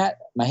keep my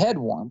head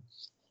warm.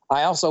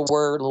 I also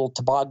wear little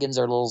toboggans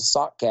or little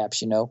sock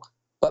caps,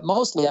 but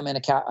mostly I'm in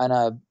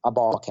a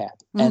ball cap.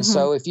 Mm-hmm. And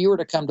so if you were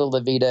to come to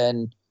Levita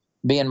and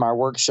be in my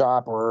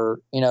workshop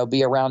or,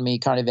 be around me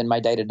kind of in my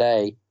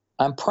day-to-day,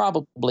 I'm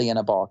probably in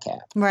a ball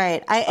cap.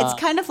 Right. It's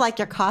kind of like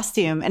your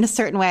costume in a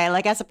certain way.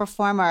 Like as a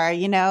performer,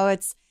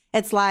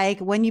 it's like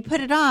when you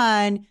put it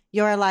on,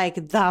 you're like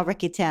the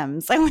Ricky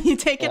Timms. And when you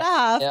take it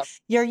off,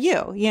 you're you,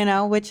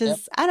 which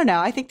is, I don't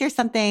know. I think there's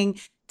something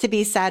to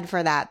be said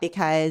for that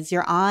because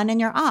you're on and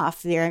you're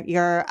off.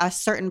 You're a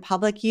certain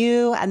public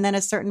you and then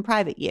a certain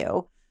private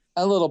you.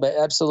 A little bit.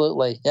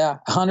 Absolutely. Yeah.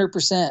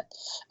 100%.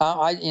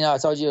 I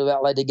told you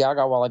about Lady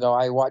Gaga a while ago.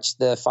 I watched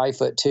the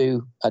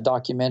 5'2"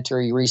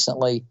 documentary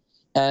recently,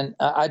 and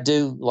I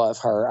do love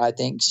her. I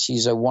think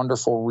she's a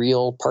wonderful,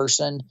 real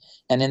person.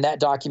 And in that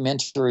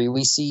documentary,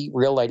 we see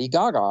real Lady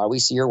Gaga. We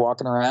see her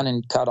walking around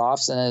in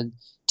cutoffs and a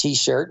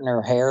T-shirt and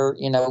her hair,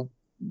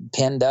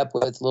 pinned up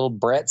with little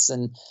barrettes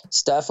and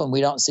stuff. And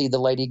we don't see the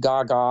Lady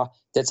Gaga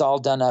that's all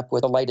done up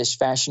with the latest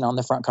fashion on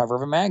the front cover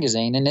of a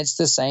magazine. And it's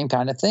the same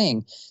kind of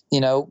thing.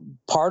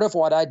 Part of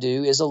what I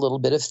do is a little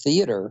bit of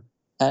theater.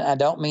 And I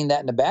don't mean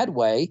that in a bad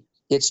way.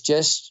 It's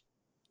just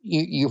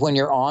you when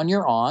you're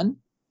on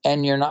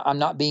and I'm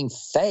not being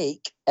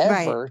fake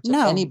ever to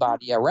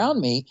anybody around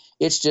me.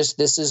 It's just,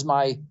 this is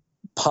my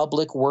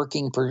public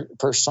working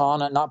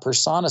persona, not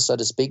persona, so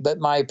to speak, but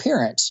my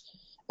appearance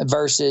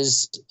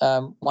versus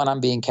when I'm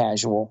being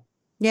casual.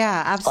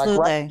 Yeah,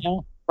 absolutely.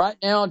 Like right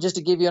now, just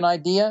to give you an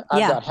idea,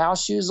 I've got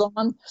house shoes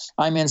on.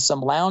 I'm in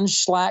some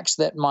lounge slacks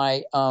that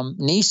my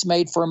niece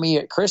made for me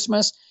at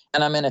Christmas,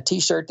 and I'm in a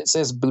T-shirt that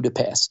says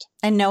Budapest.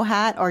 And no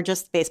hat or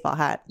just baseball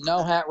hat?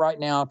 No hat right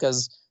now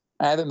because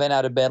I haven't been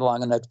out of bed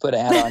long enough to put a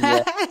hat on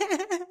yet.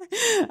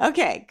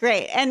 Okay,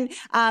 great. And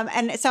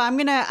so I'm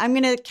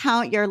gonna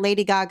count your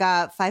Lady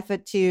Gaga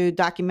 5'2"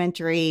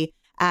 documentary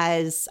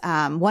as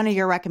one of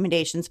your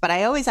recommendations. But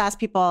I always ask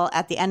people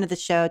at the end of the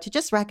show to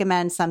just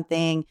recommend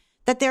something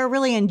that they're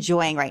really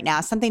enjoying right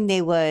now, something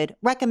they would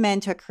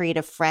recommend to a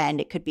creative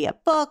friend. It could be a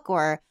book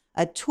or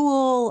a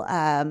tool,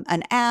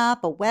 an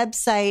app, a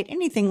website,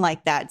 anything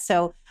like that.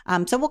 So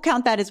we'll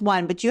count that as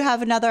one. But do you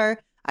have another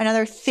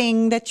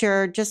thing that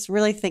you're just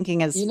really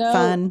thinking is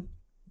fun?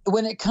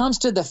 When it comes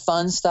to the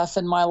fun stuff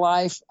in my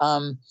life,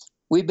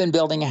 we've been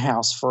building a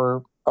house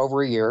for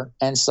over a year.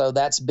 And so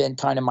that's been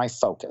kind of my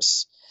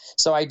focus.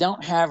 So I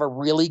don't have a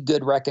really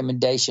good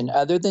recommendation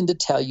other than to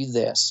tell you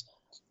this.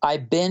 I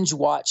binge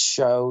watch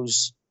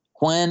shows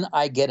when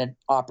I get an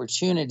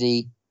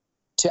opportunity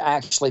to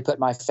actually put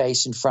my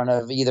face in front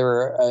of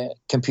either a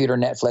computer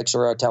Netflix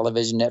or a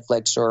television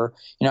Netflix or,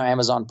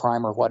 Amazon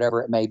Prime or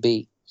whatever it may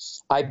be.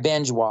 I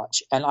binge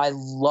watch and I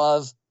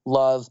love,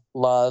 love,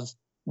 love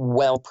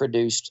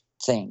well-produced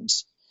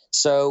things.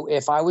 So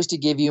if I was to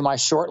give you my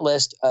short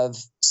list of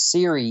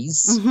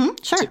series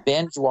to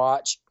binge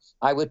watch,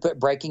 I would put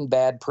Breaking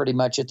Bad pretty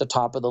much at the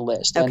top of the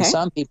list. Okay. And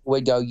some people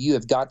would go, you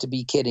have got to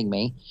be kidding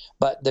me.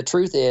 But the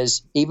truth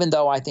is, even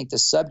though I think the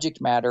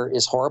subject matter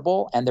is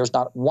horrible and there's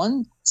not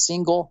one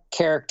single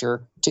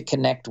character to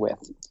connect with,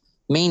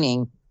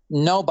 meaning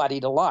nobody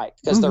to like,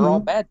 because they're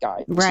all bad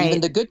guys. Right. Even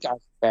the good guys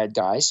are bad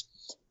guys.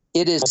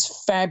 It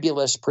is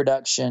fabulous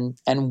production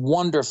and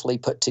wonderfully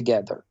put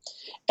together.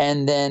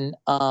 And then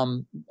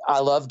I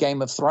love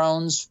Game of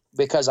Thrones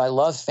because I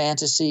love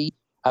fantasy.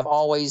 I've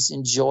always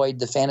enjoyed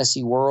the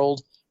fantasy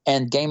world,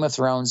 and Game of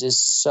Thrones is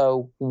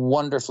so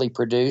wonderfully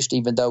produced.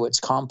 Even though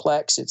it's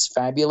complex, it's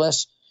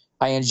fabulous.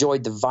 I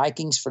enjoyed the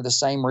Vikings for the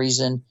same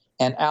reason,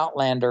 and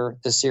Outlander,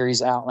 the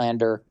series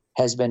Outlander,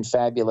 has been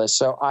fabulous.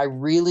 So I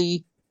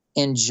really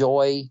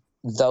enjoy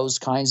those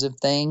kinds of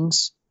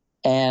things,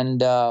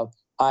 and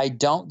I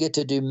don't get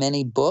to do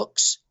many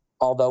books,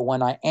 although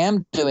when I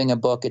am doing a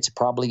book, it's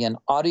probably an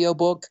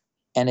audiobook,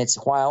 and it's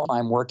while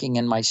I'm working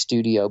in my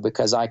studio,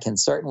 because I can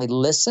certainly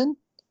listen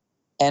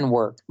and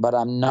work, but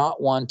I'm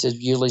not one to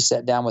usually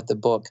sit down with the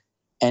book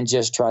and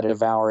just try to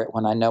devour it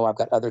when I know I've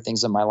got other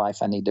things in my life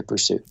I need to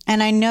pursue.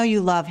 And I know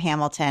you love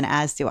Hamilton,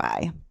 as do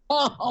I.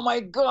 Oh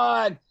my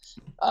God.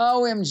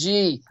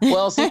 OMG.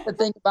 Well, see, the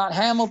thing about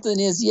Hamilton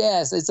is,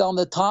 yes, it's on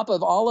the top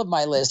of all of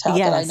my list. How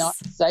can I not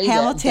say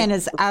Hamilton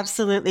is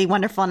absolutely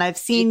wonderful. And I've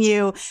seen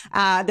you,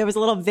 there was a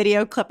little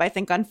video clip, I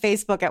think, on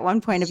Facebook at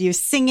one point of you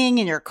singing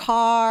in your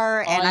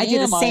car. And I do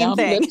the same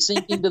thing. I'm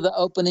lip-syncing to the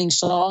opening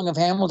song of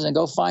Hamilton.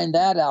 Go find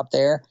that out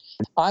there.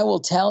 I will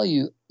tell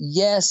you,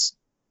 yes,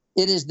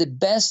 it is the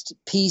best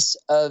piece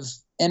of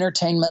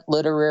entertainment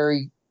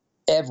literary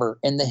ever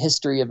in the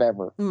history of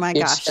ever. Oh my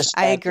gosh,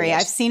 I agree.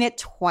 I've seen it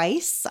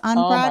twice on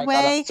Broadway.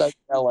 My God, I'm so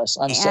jealous.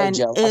 I'm so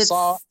jealous.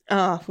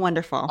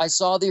 Wonderful. I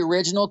saw the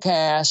original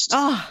cast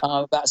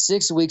about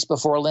 6 weeks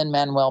before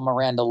Lin-Manuel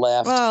Miranda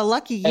left. Oh,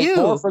 lucky you.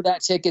 Paid more for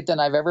that ticket than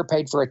I've ever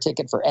paid for a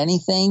ticket for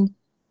anything,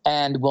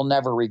 and will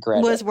never regret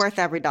it. Was worth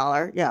every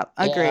dollar. Yeah,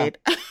 agreed.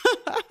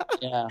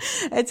 Yeah.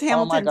 It's Hamilton.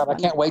 Oh my God, I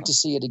can't wait to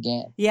see it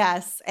again.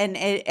 Yes, and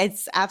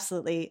it's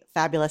absolutely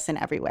fabulous in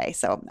every way.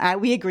 So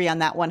we agree on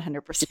that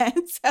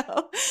 100%.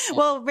 So,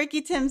 well,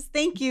 Ricky Timms,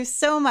 thank you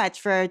so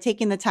much for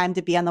taking the time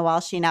to be on the While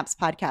She Naps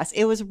podcast.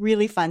 It was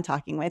really fun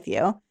talking with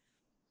you.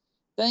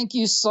 Thank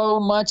you so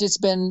much. It's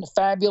been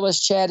fabulous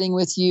chatting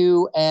with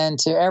you, and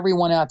to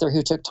everyone out there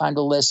who took time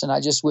to listen, I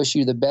just wish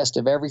you the best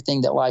of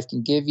everything that life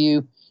can give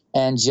you,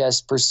 and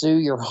just pursue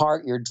your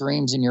heart, your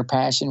dreams, and your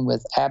passion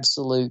with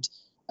absolute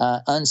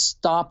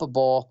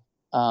unstoppable.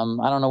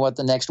 I don't know what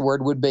the next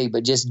word would be,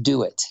 but just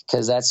do it,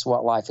 because that's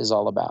what life is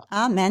all about.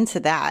 Amen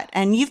to that.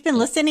 And you've been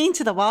listening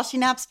to the While She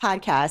Naps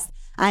podcast.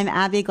 I'm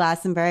Abby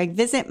Glassenberg.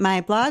 Visit my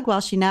blog,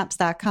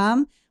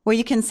 whileshenaps.com, where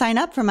you can sign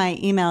up for my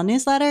email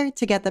newsletter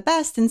to get the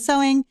best in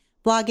sewing,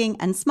 blogging,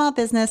 and small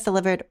business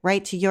delivered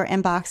right to your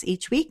inbox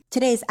each week.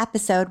 Today's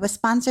episode was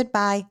sponsored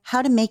by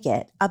How to Make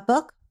It, a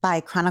book by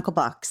Chronicle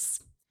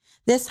Books.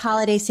 This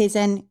holiday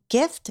season,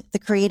 gift the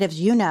creatives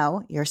you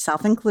know,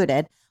 yourself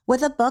included,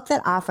 with a book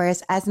that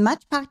offers as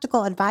much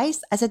practical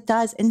advice as it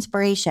does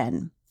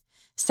inspiration.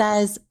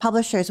 Says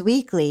Publishers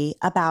Weekly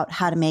about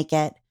How to Make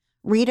It,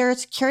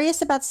 readers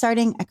curious about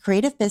starting a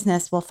creative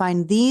business will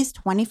find these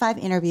 25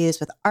 interviews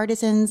with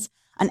artisans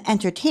an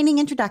entertaining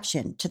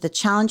introduction to the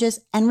challenges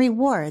and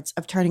rewards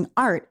of turning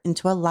art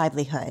into a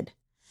livelihood.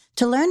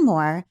 To learn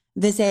more,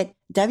 visit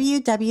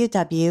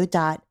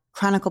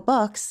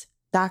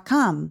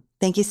www.chroniclebooks.com.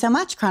 Thank you so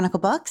much, Chronicle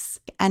Books.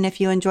 And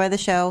if you enjoy the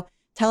show,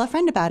 tell a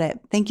friend about it.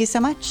 Thank you so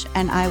much,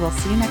 and I will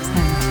see you next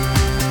time.